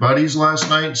barbecue with your buddies last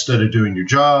night instead of doing your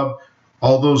job.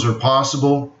 All those are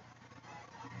possible,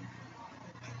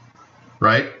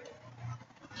 right?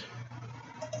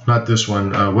 Not this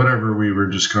one. Whatever we were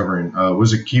just covering.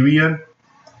 Was it Kiwi yen?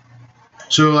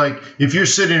 So, like, if you're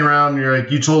sitting around and you're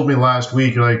like, you told me last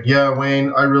week, you're like, yeah,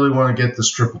 Wayne, I really want to get this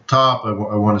triple top. I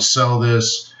want to sell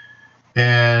this.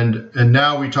 And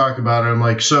now we talk about it. I'm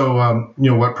like, so,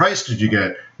 you know, what price did you get?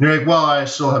 And you're like, well, I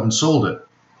still haven't sold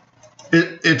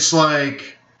it. It's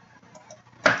like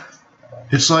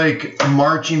a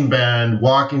marching band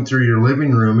walking through your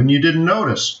living room and you didn't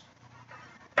notice.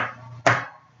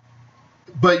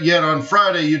 But yet on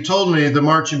Friday, you told me the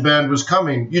marching band was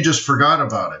coming. You just forgot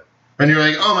about it. And you're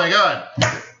like, oh my God,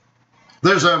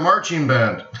 there's a marching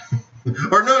band.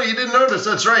 Or no, you didn't notice.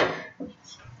 That's right.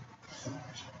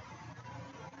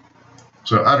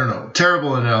 So I don't know.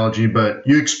 Terrible analogy, but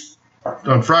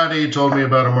on Friday you told me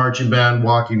about a marching band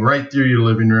walking right through your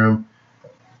living room.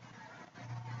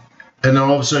 And then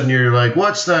all of a sudden you're like,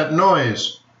 what's that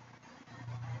noise?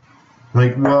 I'm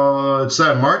like, well, it's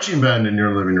that marching band in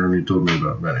your living room you told me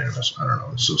about. But anyways, I don't know.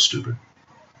 It's so stupid.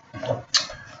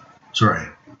 Sorry.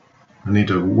 I need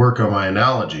to work on my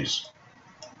analogies.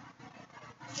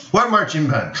 What marching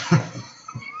band?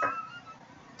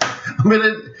 I mean,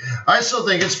 I still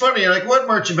think it's funny. You're like, what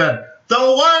marching band? The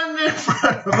one in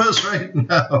front of us right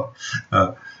now.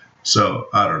 So,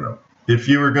 I don't know. If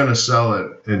you were going to sell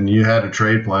it and you had a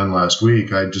trade plan last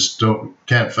week, I just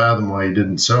can't fathom why you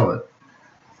didn't sell it.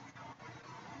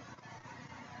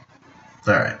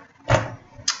 All right.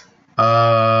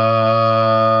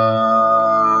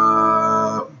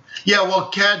 Yeah, well,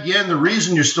 CAD yen, the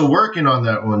reason you're still working on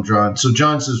that one, John. So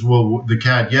John says, well, the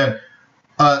CAD yen.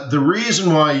 The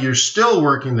reason why you're still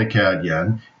working the CAD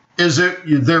yen is that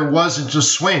there wasn't a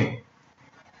swing.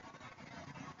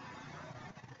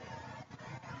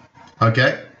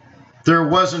 Okay? There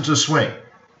wasn't a swing.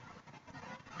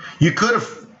 You could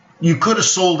have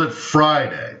sold it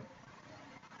Friday.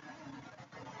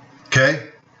 Okay?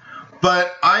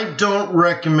 But I don't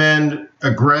recommend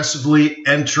aggressively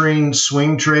entering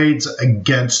swing trades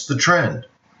against the trend.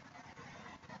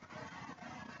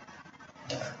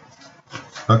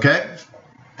 Okay?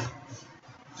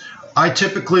 I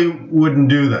typically wouldn't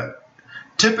do that.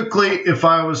 Typically, if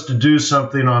I was to do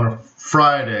something on a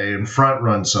Friday and front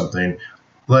run something,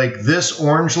 like this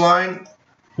orange line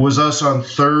was us on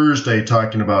Thursday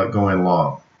talking about going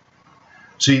long.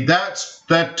 See,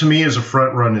 that to me is a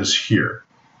front run is here.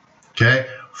 Okay?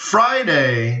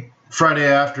 Friday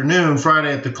afternoon,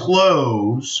 Friday at the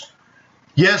close,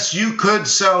 yes, you could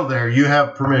sell there. You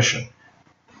have permission.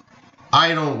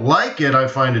 I don't like it. I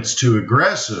find it's too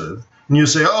aggressive. And you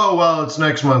say, oh, well, it's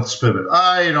next month's pivot.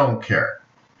 I don't care.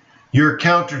 You're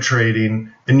counter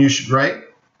trading and you should, right?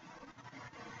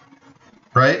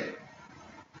 Right?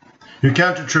 You're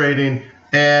counter trading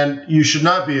and you should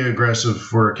not be aggressive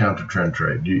for a counter trend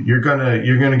trade. You're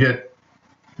gonna get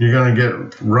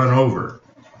run over.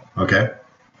 Okay?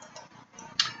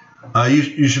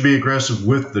 You should be aggressive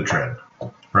with the trend,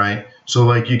 right? So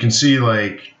like you can see,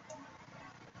 like,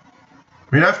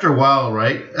 I mean, after a while,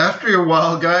 right? After a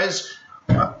while, guys,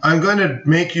 I'm going to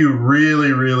make you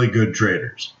really, really good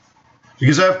traders.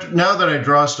 Because now that I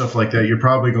draw stuff like that, you're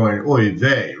probably going, oy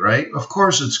vey, right? Of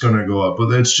course it's going to go up,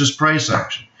 but it's just price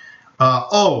action.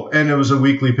 Oh, and it was a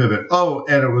weekly pivot. Oh,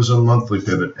 and it was a monthly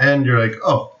pivot. And you're like,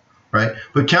 oh, right?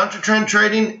 But counter trend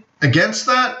trading against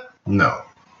that? No.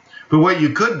 But what you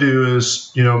could do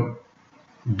is, you know,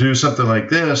 do something like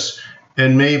this,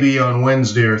 and maybe on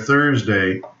Wednesday or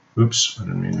Thursday, oops, I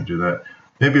didn't mean to do that.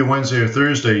 Maybe on Wednesday or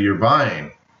Thursday you're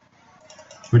buying,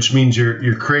 which means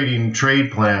you're creating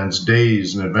trade plans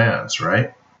days in advance,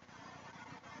 right?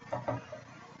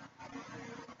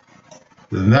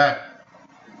 Then that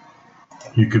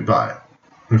you could buy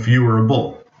if you were a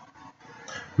bull,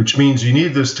 which means you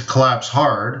need this to collapse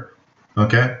hard,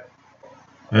 okay?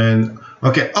 And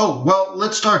okay, oh, well,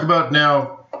 let's talk about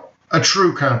now a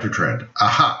true counter trend.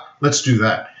 Aha, let's do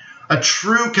that. A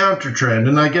true counter trend,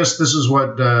 and I guess this is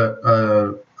what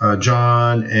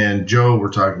John and Joe were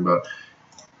talking about.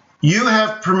 You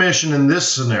have permission in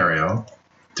this scenario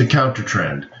to counter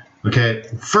trend. Okay,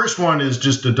 first one is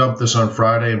just to dump this on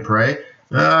Friday and pray.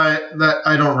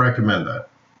 I don't recommend that.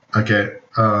 Okay,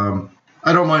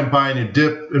 I don't mind buying a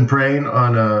dip and praying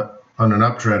on an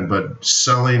uptrend, but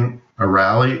selling a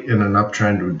rally in an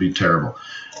uptrend would be terrible.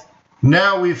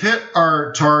 Now we've hit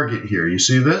our target here. You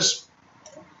see this?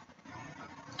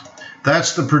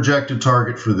 That's the projected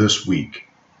target for this week.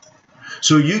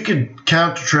 So you could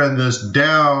counter trend this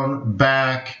down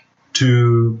back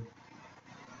to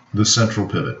the central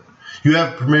pivot. You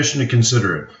have permission to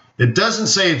consider it. It doesn't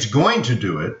say it's going to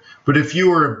do it, but if you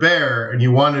were a bear and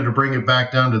you wanted to bring it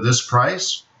back down to this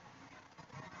price,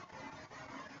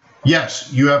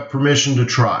 yes, you have permission to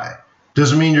try.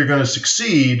 Doesn't mean you're going to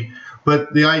succeed,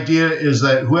 but the idea is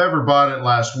that whoever bought it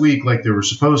last week like they were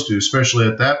supposed to, especially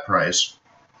at that price,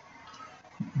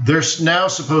 they're now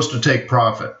supposed to take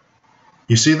profit.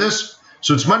 You see this?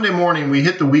 So it's Monday morning, we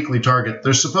hit the weekly target.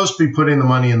 They're supposed to be putting the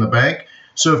money in the bank.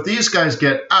 So if these guys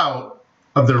get out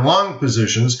of their long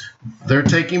positions, they're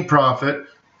taking profit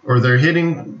or they're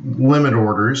hitting limit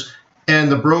orders,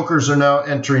 and the brokers are now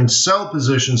entering sell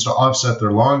positions to offset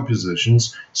their long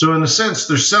positions. So in a sense,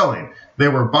 they're selling. They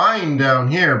were buying down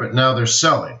here, but now they're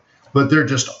selling. But they're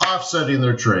just offsetting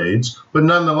their trades. But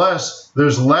nonetheless,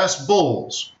 there's less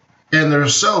bulls and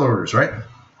there's sell orders, right?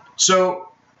 So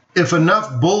if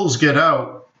enough bulls get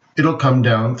out, it'll come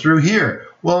down through here.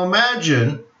 Well,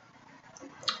 imagine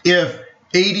if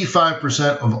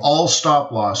 85% of all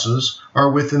stop losses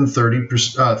are within 30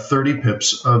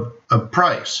 pips of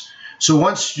price. So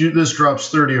once this drops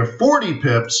 30 or 40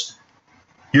 pips,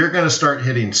 you're going to start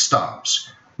hitting stops,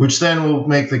 which then will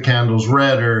make the candles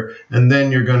redder, and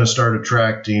then you're going to start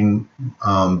attracting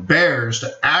bears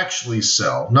to actually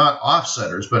sell, not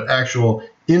offsetters, but actual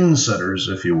insetters,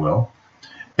 if you will.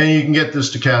 And you can get this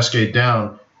to cascade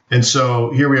down. And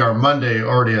so here we are Monday,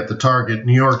 already at the target.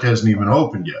 New York hasn't even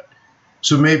opened yet.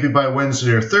 So maybe by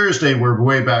Wednesday or Thursday, we're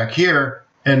way back here,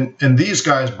 and these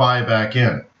guys buy back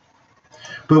in.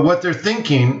 But what they're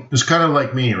thinking is kind of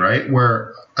like me, right?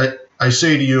 Where I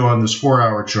say to you on this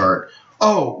 4-hour chart,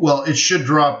 oh, well, it should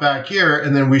drop back here,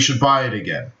 and then we should buy it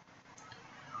again.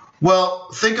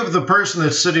 Well, think of the person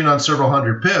that's sitting on several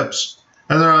hundred pips,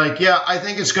 and they're like, yeah, I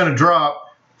think it's going to drop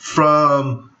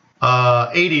from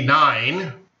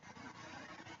 89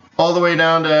 all the way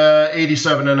down to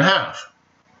 87.5.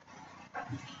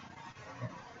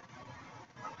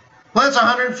 Well, that's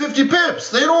 150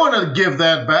 pips. They don't want to give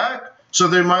that back, so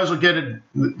they might as well get it.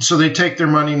 So they take their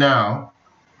money now,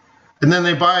 and then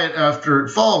they buy it after it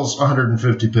falls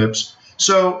 150 pips.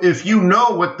 So if you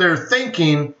know what they're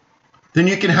thinking, then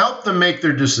you can help them make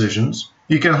their decisions.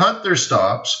 You can hunt their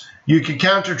stops. You can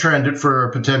counter trend it for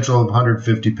a potential of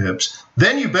 150 pips.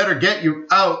 Then you better get you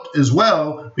out as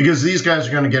well, because these guys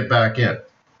are going to get back in.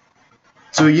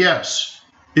 So yes,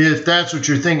 if that's what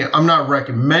you're thinking, I'm not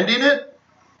recommending it.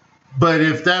 But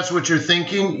if that's what you're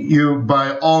thinking, you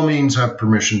by all means have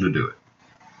permission to do it.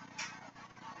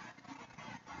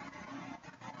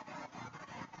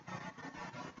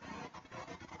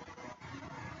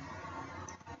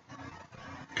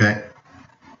 Okay.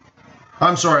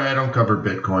 I'm sorry, I don't cover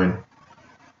Bitcoin.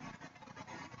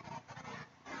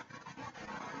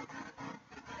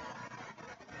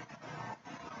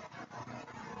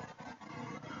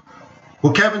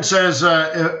 Well, Kevin says,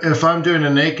 if I'm doing a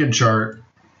naked chart,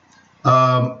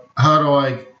 how do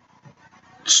I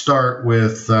start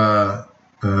with, this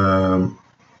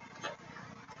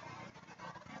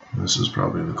is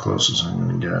probably the closest I'm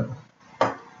going to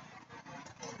get.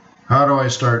 How do I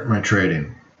start my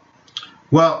trading?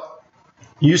 Well,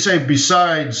 you say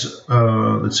besides,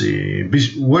 let's see,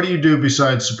 what do you do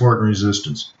besides support and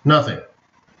resistance? Nothing.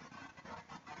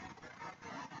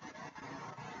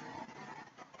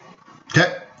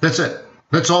 Okay, that's it.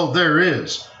 That's all there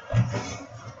is.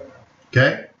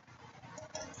 Okay?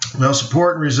 Now,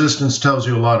 support and resistance tells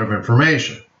you a lot of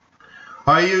information.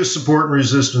 I use support and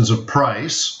resistance of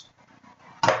price.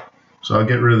 So I'll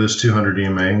get rid of this 200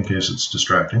 EMA in case it's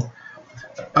distracting.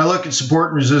 I look at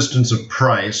support and resistance of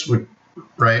price,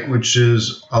 which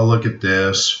is, I'll look at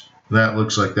this. That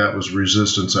looks like that was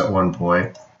resistance at one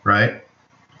point, right?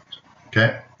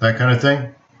 Okay, that kind of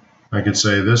thing. I could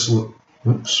say this,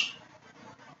 oops.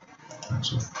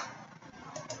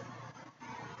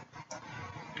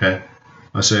 Okay,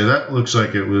 I say that looks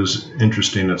like it was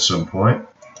interesting at some point.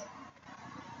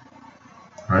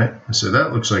 Right? I say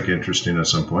that looks like interesting at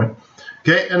some point.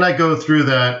 Okay, and I go through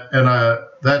that, and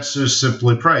that's just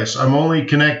simply price. I'm only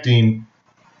connecting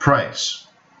price.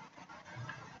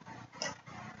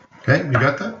 Okay, you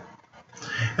got that?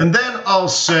 And then I'll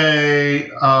say,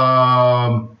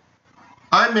 I'm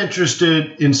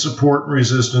interested in support and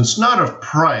resistance, not of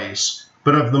price,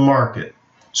 but of the market.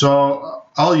 So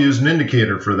I'll use an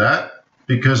indicator for that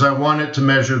because I want it to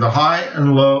measure the high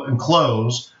and low and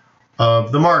close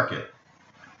of the market.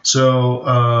 So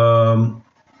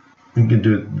we can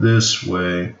do it this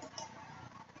way.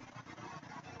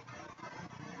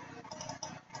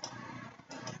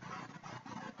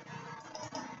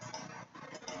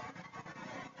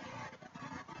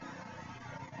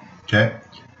 Okay.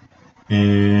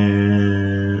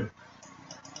 And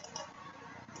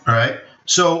all right.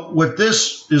 So what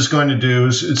this is going to do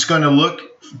is it's going to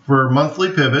look for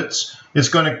monthly pivots. It's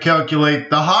going to calculate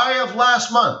the high of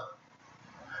last month.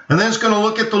 And then it's going to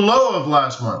look at the low of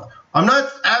last month. I'm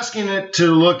not asking it to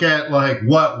look at like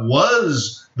what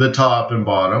was the top and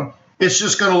bottom. It's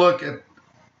just going to look at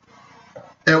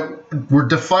we're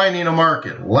defining a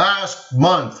market. Last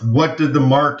month, what did the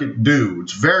market do?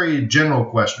 It's a very general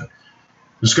question.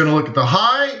 It's going to look at the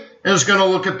high and it's going to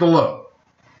look at the low.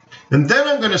 And then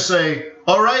I'm going to say,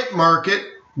 all right, market,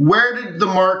 where did the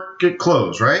market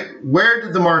close, right? Where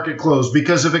did the market close?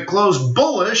 Because if it closed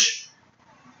bullish,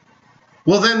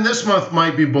 well, then this month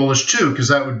might be bullish too, because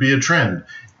that would be a trend.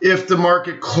 If the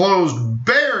market closed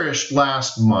bearish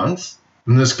last month,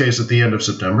 in this case at the end of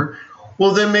September,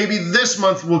 well, then maybe this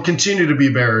month will continue to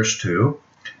be bearish too.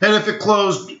 And if it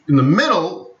closed in the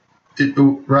middle,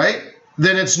 right,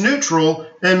 then it's neutral,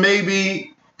 and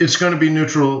maybe it's going to be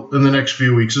neutral in the next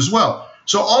few weeks as well.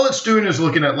 So all it's doing is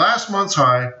looking at last month's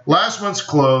high, last month's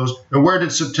close, and where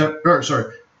did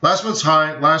last month's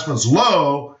high, last month's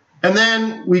low, and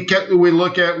then we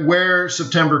look at where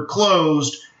September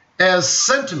closed as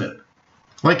sentiment,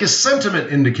 like a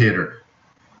sentiment indicator.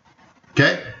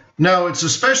 Okay? Now, it's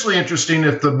especially interesting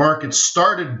if the market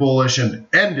started bullish and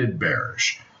ended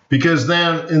bearish, because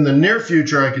then in the near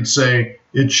future, I could say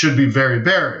it should be very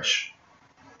bearish.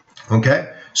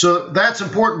 Okay? So that's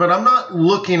important, but I'm not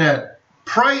looking at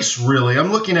price really.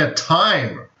 I'm looking at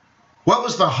time. What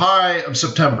was the high of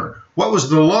September? What was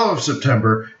the low of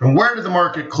September? And where did the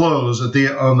market close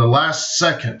on the last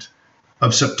second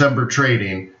of September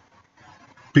trading?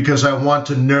 Because I want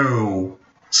to know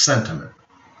sentiment.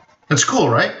 That's cool,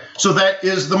 right? So that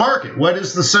is the market. What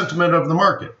is the sentiment of the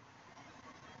market?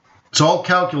 It's all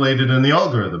calculated in the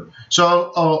algorithm.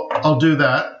 So I'll do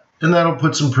that, and that'll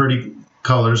put some pretty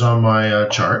colors on my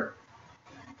chart.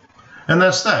 And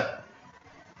that's that.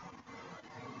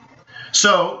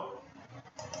 So,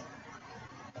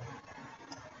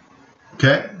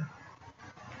 okay.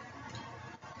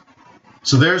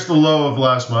 So there's the low of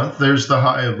last month. There's the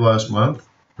high of last month.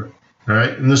 All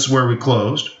right, and this is where we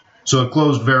closed. So it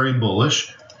closed very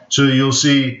bullish. So you'll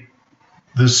see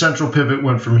the central pivot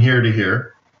went from here to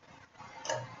here.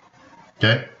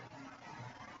 Okay.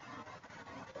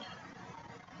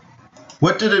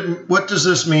 What does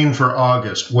this mean for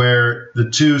August, where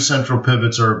the two central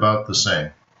pivots are about the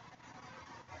same?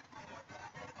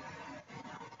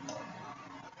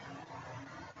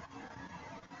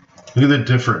 Look at the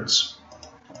difference.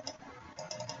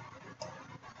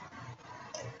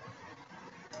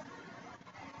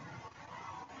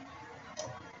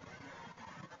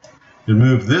 It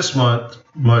moved this month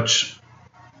much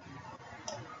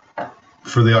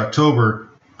for the October,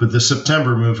 but the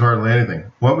September moved hardly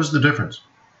anything. What was the difference?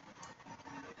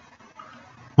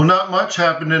 Well, not much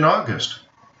happened in August.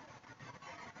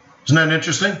 Isn't that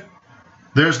interesting?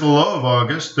 There's the low of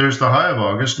August, there's the high of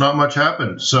August, not much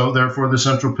happened. So therefore the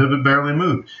central pivot barely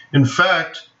moved. In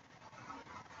fact,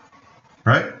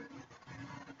 right?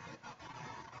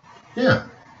 Yeah.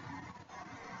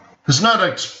 It's not,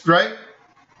 right?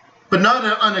 But not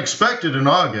unexpected in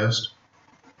August.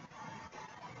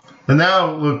 And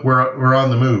now, look, we're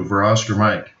on the move. We're Oscar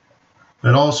Mike.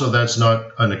 And also, that's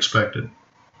not unexpected.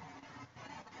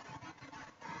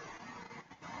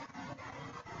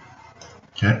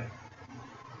 Okay.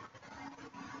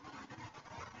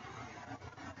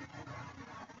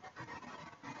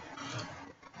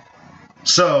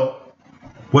 So,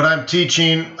 what I'm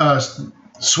teaching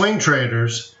swing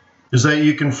traders is that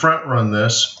you can front run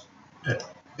this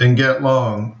and get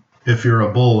long if you're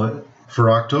a bull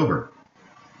for October.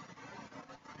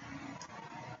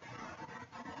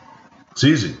 It's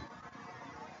easy.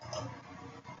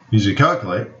 Easy to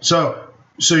calculate. So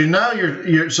now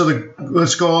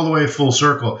let's go all the way full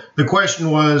circle. The question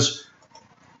was,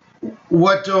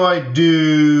 what do I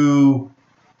do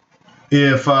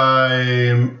if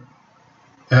I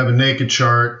have a naked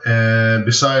chart, and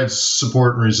besides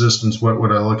support and resistance, what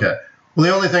would I look at? Well,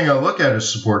 the only thing I look at is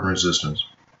support and resistance.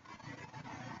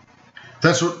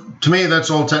 That's what, to me, that's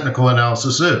all technical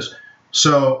analysis is.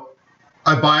 So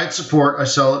I buy at support, I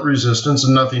sell at resistance,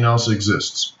 and nothing else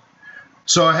exists.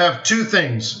 So I have two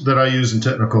things that I use in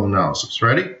technical analysis.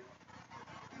 Ready?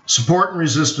 Support and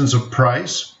resistance of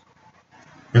price,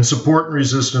 and support and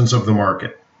resistance of the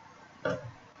market.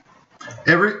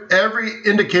 Every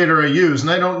indicator I use,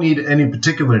 and I don't need any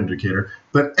particular indicator,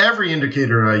 but every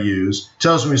indicator I use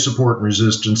tells me support and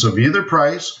resistance of either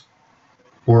price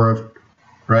or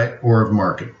of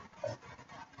market.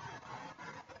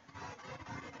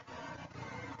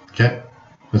 Okay,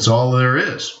 that's all there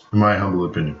is, in my humble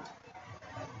opinion.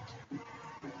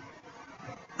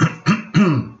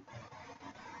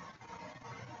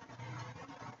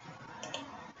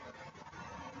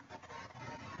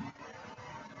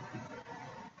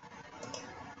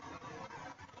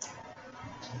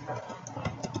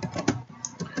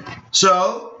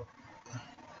 So,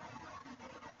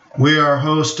 we are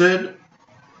hosted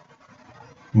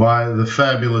by the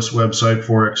fabulous website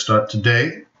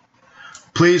Forex.Today.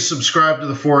 Please subscribe to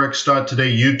the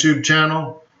Forex.Today YouTube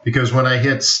channel, because when I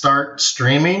hit start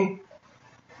streaming,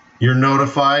 you're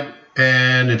notified,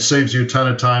 and it saves you a ton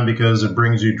of time because it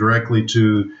brings you directly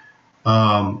to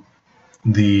the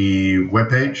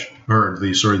webpage, or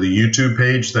the YouTube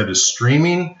page that is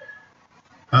streaming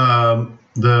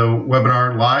the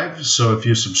webinar live. So if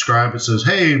you subscribe, it says,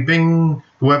 hey, bing,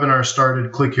 the webinar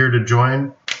started, click here to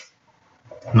join.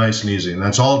 Nice and easy. And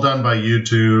that's all done by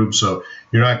YouTube, so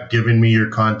you're not giving me your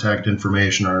contact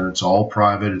information, or it's all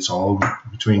private. It's all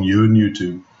between you and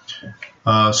YouTube.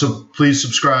 So please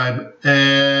subscribe,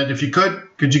 and if you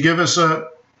could you give us a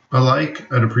like?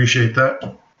 I'd appreciate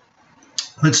that.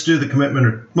 Let's do the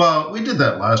commitment. Well, we did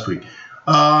that last week.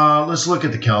 Let's look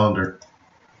at the calendar.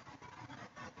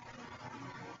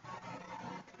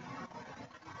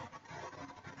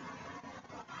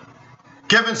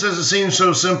 Kevin says it seems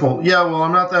so simple. Yeah, well,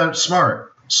 I'm not that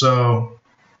smart, so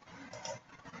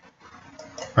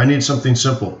I need something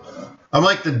simple. I'm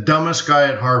like the dumbest guy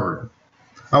at Harvard.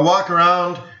 I walk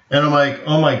around and I'm like,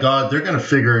 oh my God, they're going to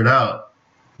figure it out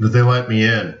that they let me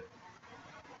in.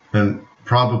 And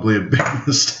probably a big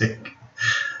mistake.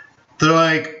 They're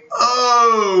like,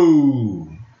 oh,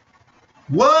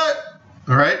 what?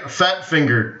 All right, fat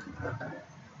finger.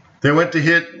 They went to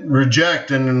hit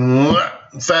reject, and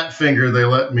fat finger, they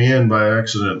let me in by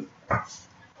accident.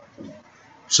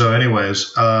 So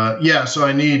anyways, yeah, so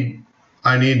I need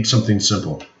something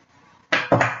simple.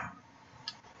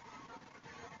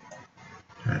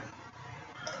 Okay.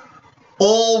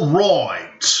 All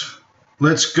right,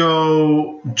 let's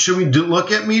go. Should we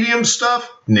look at medium stuff?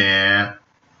 Nah.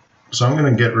 So I'm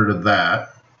going to get rid of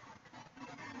that.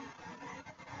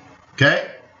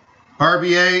 Okay.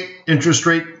 RBA interest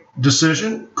rate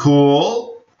decision. Cool.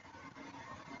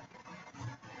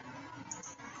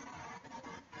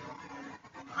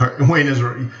 Wayne is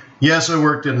right. Yes, I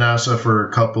worked at NASA for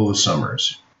a couple of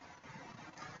summers.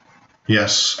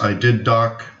 Yes, I did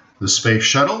dock the space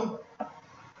shuttle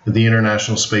at the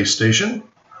International Space Station.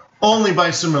 Only by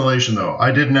simulation, though.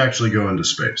 I didn't actually go into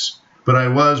space. But I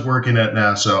was working at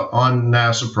NASA on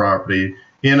NASA property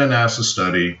in a NASA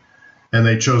study, and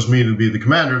they chose me to be the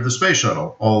commander of the space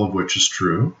shuttle, all of which is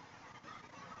true.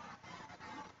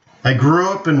 I grew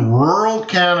up in rural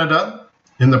Canada,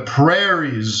 in the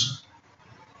prairies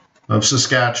of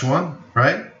Saskatchewan,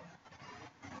 right?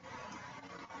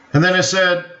 And then I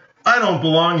said, I don't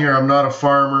belong here. I'm not a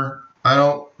farmer. I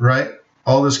don't, right?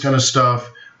 All this kind of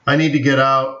stuff. I need to get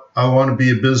out. I want to be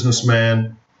a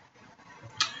businessman.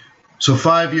 So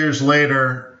 5 years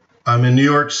later, I'm in New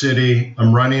York City.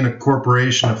 I'm running a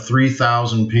corporation of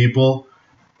 3,000 people.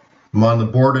 I'm on the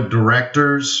board of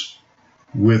directors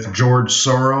with George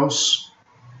Soros,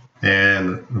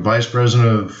 and the vice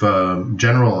president of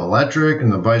General Electric,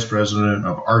 and the vice president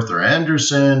of Arthur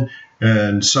Andersen,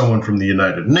 and someone from the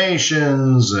United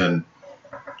Nations. And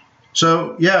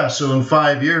so, yeah, so in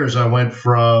 5 years, I went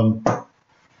from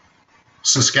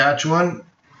Saskatchewan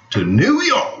to New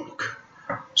York.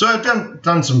 So I've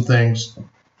done some things.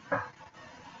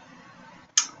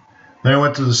 Then I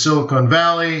went to the Silicon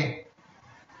Valley.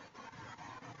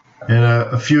 And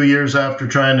a few years after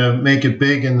trying to make it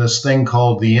big in this thing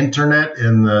called the internet,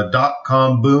 in the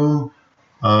dot-com boom,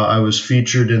 I was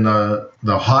featured in the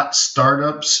hot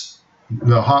startups,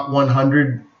 the Hot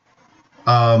 100,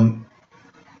 what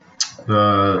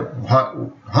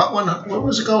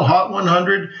was it called? Hot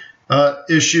 100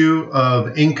 issue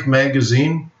of Inc.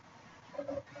 magazine.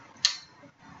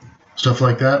 Stuff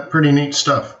like that. Pretty neat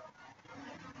stuff.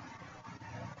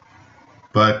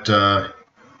 But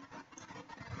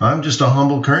I'm just a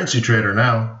humble currency trader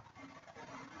now.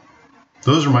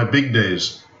 Those are my big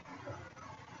days.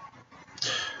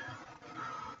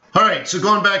 All right, so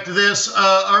going back to this,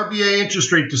 RBA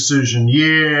interest rate decision.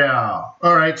 Yeah.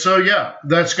 All right, so yeah,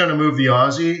 that's going to move the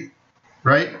Aussie,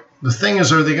 right? The thing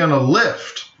is, are they going to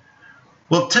lift?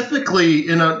 Well, typically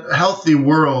in a healthy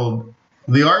world,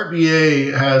 the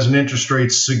RBA has an interest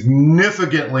rate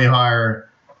significantly higher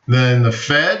than the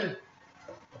Fed,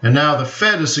 and now the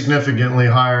Fed is significantly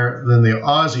higher than the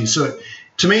Aussie. So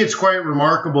to me, it's quite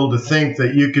remarkable to think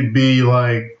that you could be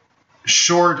like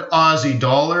short Aussie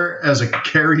dollar as a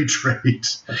carry trade.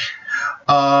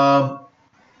 Right?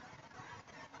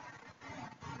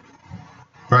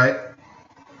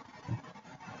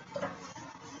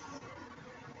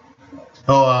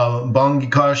 Oh,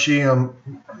 Bangikashi,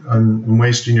 I'm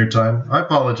wasting your time. I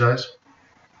apologize.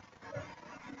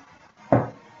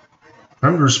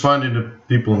 I'm responding to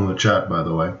people in the chat, by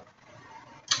the way.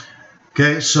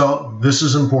 Okay, so this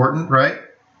is important, right?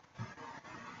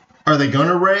 Are they going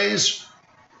to raise?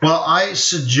 Well, I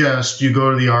suggest you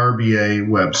go to the RBA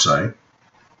website.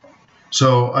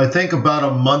 So I think about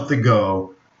a month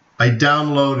ago, I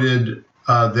downloaded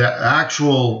the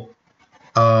actual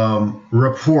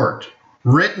report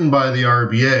written by the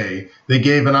RBA. They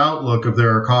gave an outlook of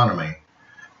their economy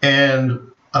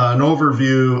and an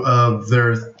overview of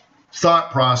their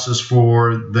thought process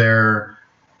for their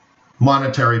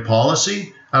monetary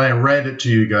policy. And I read it to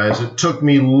you guys. It took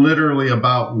me literally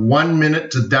about 1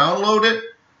 minute to download it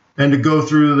and to go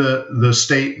through the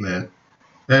statement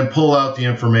and pull out the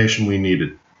information we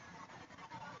needed.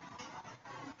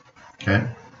 Okay.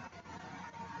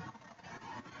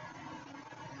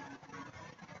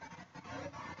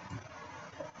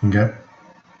 Okay.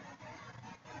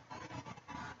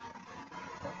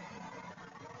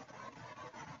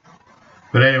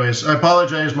 But anyways, I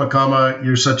apologize, Makama.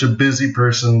 You're such a busy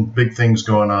person, big things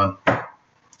going on.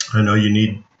 I know you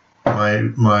need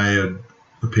my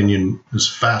opinion as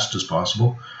fast as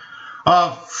possible.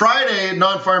 Friday,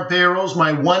 non-farm payrolls,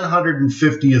 my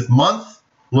 150th month.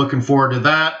 Looking forward to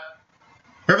that.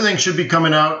 Everything should be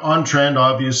coming out on trend,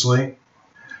 obviously.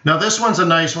 Now, this one's a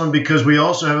nice one because we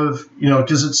also have,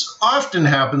 because it's often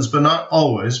happens, but not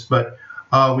always, but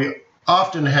we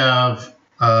often have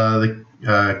the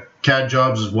CAD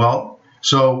jobs as well.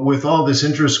 So with all this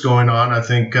interest going on, I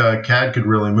think CAD could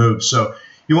really move. So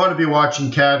you want to be watching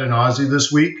CAD and Aussie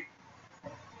this week.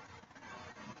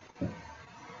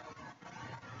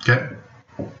 Okay.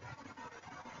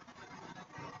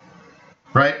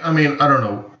 Right? I mean, I don't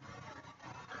know.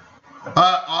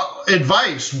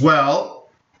 Advice, well,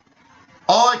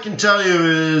 all I can tell you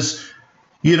is,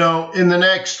 in the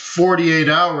next 48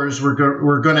 hours, we're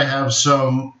going to have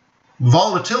some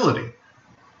volatility.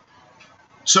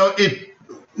 So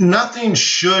nothing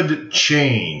should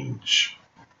change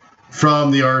from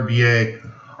the RBA.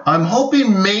 I'm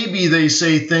hoping maybe they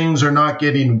say things are not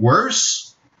getting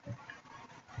worse,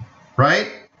 right?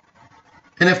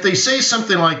 And if they say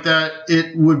something like that,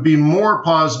 it would be more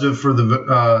positive for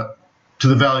the to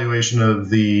the valuation of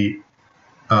the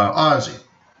Aussie,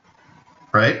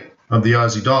 right? Of the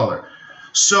Aussie dollar.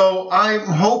 So I'm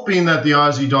hoping that the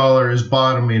Aussie dollar is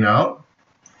bottoming out.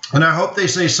 And I hope they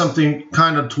say something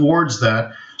kind of towards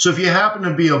that. So if you happen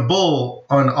to be a bull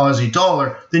on Aussie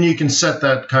dollar, then you can set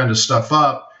that kind of stuff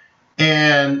up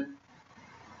and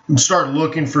start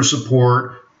looking for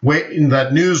support. Waiting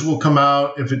that news will come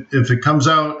out. If it comes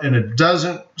out and it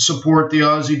doesn't support the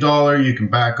Aussie dollar, you can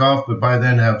back off, but by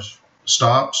then have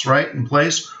stops right in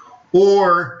place.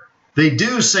 Or they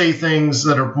do say things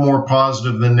that are more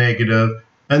positive than negative,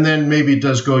 and then maybe it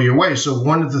does go your way. So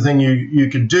one of the things you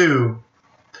could do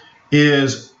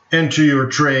is enter your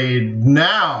trade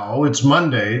now. It's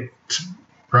Monday,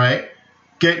 right?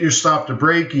 Get your stop to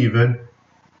break even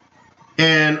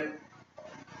and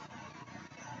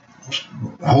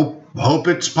hope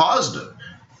it's positive,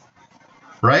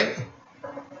 right?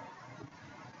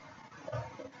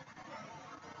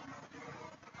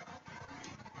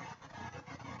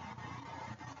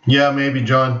 Yeah, maybe,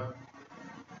 John.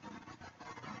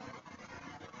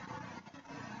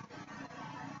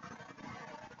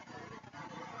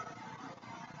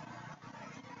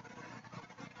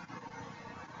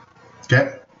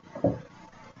 Okay.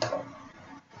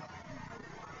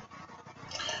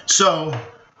 So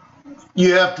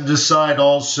you have to decide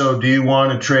also, do you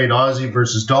want to trade Aussie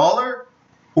versus dollar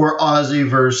or Aussie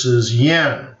versus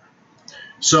yen?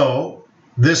 So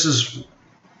this is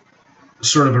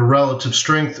sort of a relative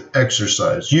strength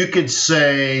exercise. You could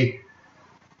say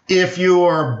if you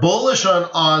are bullish on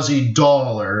Aussie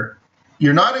dollar,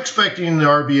 you're not expecting the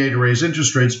RBA to raise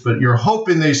interest rates, but you're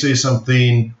hoping they say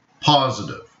something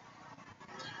positive.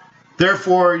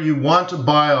 Therefore, you want to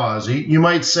buy Aussie. You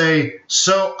might say,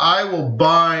 so I will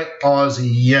buy Aussie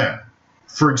yen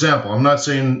for example, I'm not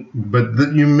saying, but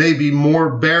that you may be more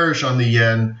bearish on the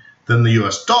yen than the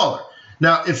US dollar.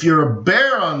 Now, if you're a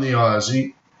bear on the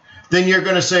Aussie, then you're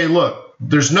going to say, look,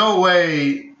 there's no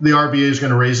way the RBA is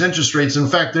going to raise interest rates. In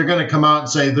fact, they're going to come out and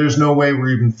say there's no way we're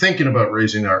even thinking about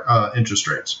raising our interest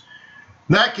rates.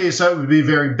 In that case, that would be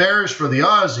very bearish for the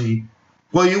Aussie.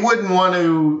 Well, you wouldn't want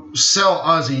to sell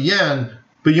Aussie yen,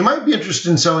 but you might be interested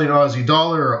in selling Aussie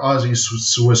dollar or Aussie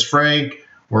Swiss franc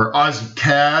or Aussie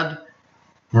CAD,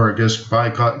 or I guess buy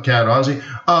CAD Aussie.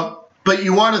 But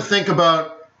you want to think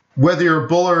about whether you're a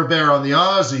bull or a bear on the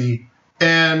Aussie,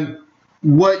 and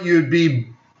what you'd be,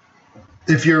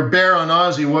 if you're a bear on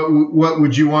Aussie, what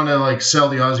would you want to like sell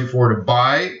the Aussie for to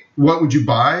buy? What would you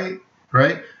buy,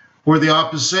 right? Or the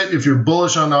opposite, if you're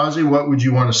bullish on Aussie, what would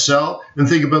you want to sell? And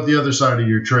think about the other side of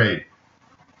your trade.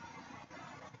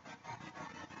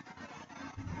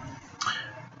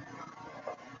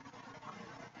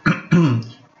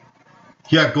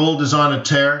 Yeah, gold is on a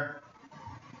tear.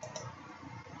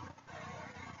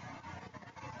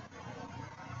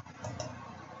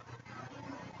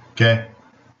 Okay.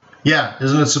 Yeah,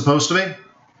 isn't it supposed to be?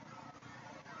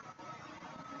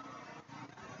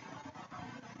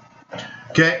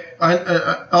 Okay,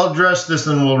 I'll address this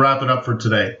and we'll wrap it up for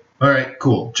today. All right,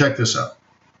 cool. Check this out.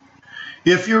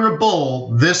 If you're a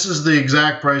bull, this is the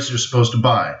exact price you're supposed to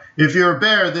buy. If you're a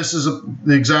bear, this is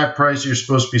the exact price you're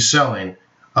supposed to be selling.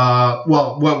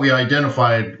 Well, what we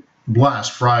identified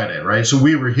last Friday, right? So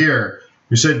we were here.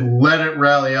 We said let it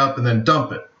rally up and then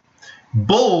dump it.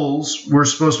 Bulls, we're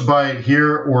supposed to buy it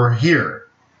here or here.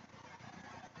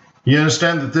 You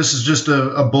understand that this is just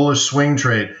a bullish swing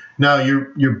trade. Now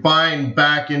you're buying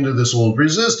back into this old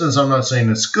resistance. I'm not saying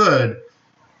it's good,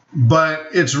 but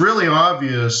it's really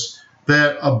obvious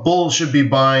that a bull should be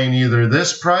buying either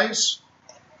this price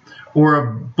or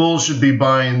a bull should be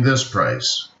buying this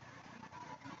price.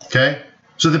 Okay?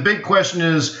 So the big question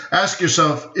is, ask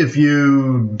yourself, if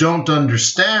you don't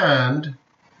understand,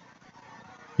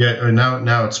 yeah,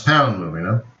 now it's pound moving,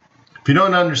 huh? If you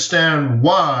don't understand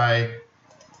why,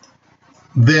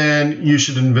 then you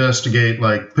should investigate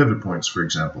like pivot points, for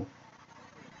example.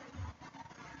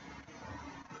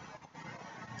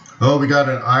 Oh, we got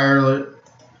an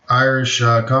Irish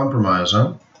compromise,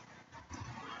 huh?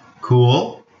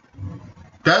 Cool.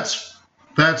 That's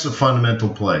a fundamental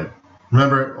play.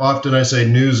 Remember, often I say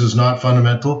news is not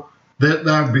fundamental.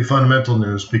 That would be fundamental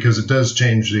news because it does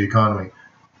change the economy.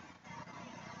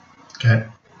 Okay.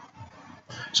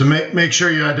 So make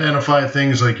sure you identify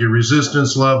things like your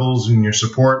resistance levels and your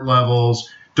support levels.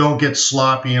 Don't get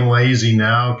sloppy and lazy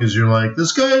now because you're like,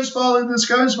 this guy is falling,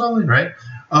 right?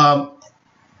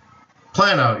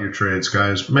 Plan out your trades,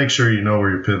 guys. Make sure you know where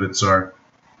your pivots are.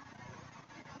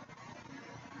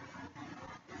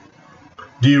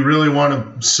 Do you really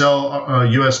want to sell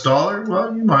US dollar?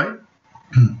 Well, you might.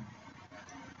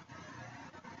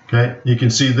 Okay, you can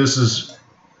see this is,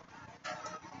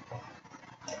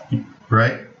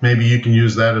 right? Maybe you can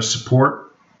use that as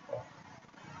support.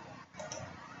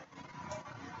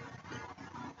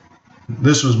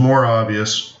 This was more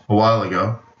obvious a while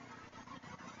ago.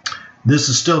 This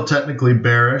is still technically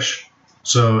bearish,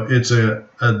 so it's a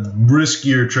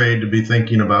riskier trade to be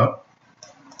thinking about.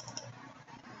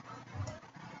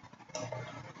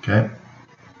 Okay,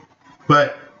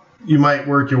 but you might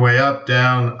work your way up,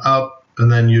 down, up,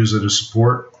 and then use it as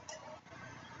support.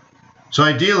 So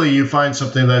ideally, you find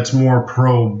something that's more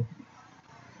pro,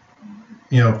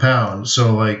 pound.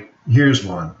 So like, here's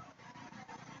one.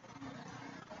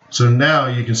 So now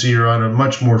you can see you're on a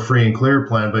much more free and clear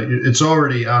plan, but it's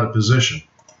already out of position.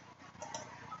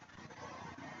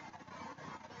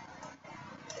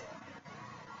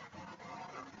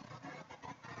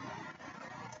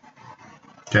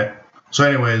 Okay, so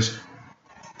anyways,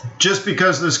 just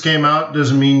because this came out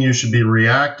doesn't mean you should be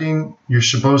reacting. You're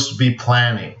supposed to be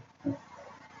planning.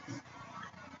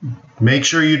 Make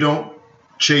sure you don't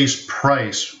chase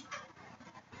price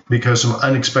because some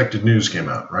unexpected news came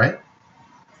out, right?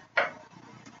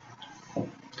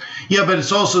 Yeah, but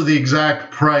it's also the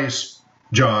exact price,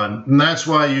 John, and that's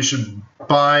why you should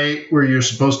buy where you're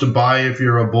supposed to buy if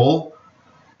you're a bull,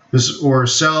 or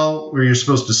sell where you're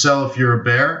supposed to sell if you're a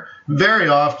bear. Very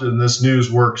often this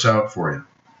news works out for you.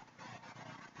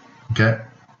 Okay?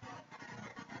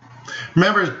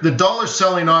 Remember, the dollar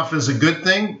selling off is a good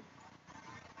thing.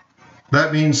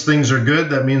 That means things are good.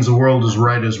 That means the world is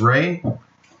right as rain.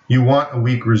 You want a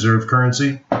weak reserve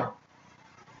currency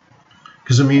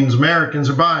because it means Americans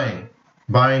are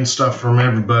buying stuff from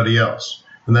everybody else,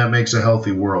 and that makes a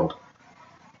healthy world.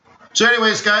 So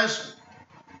anyways, guys,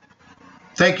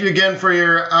 thank you again for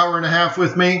your hour and a half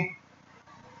with me.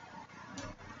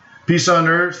 Peace on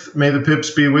earth. May the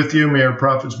pips be with you. May our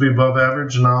profits be above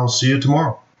average, and I'll see you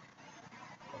tomorrow.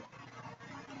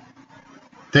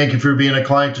 Thank you for being a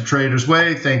client to Trader's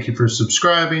Way. Thank you for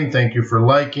subscribing. Thank you for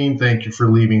liking. Thank you for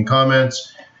leaving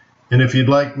comments. And if you'd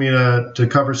like me to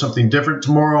cover something different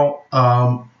tomorrow,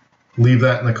 leave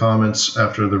that in the comments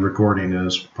after the recording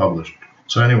is published.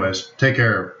 So anyways, take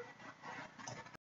care.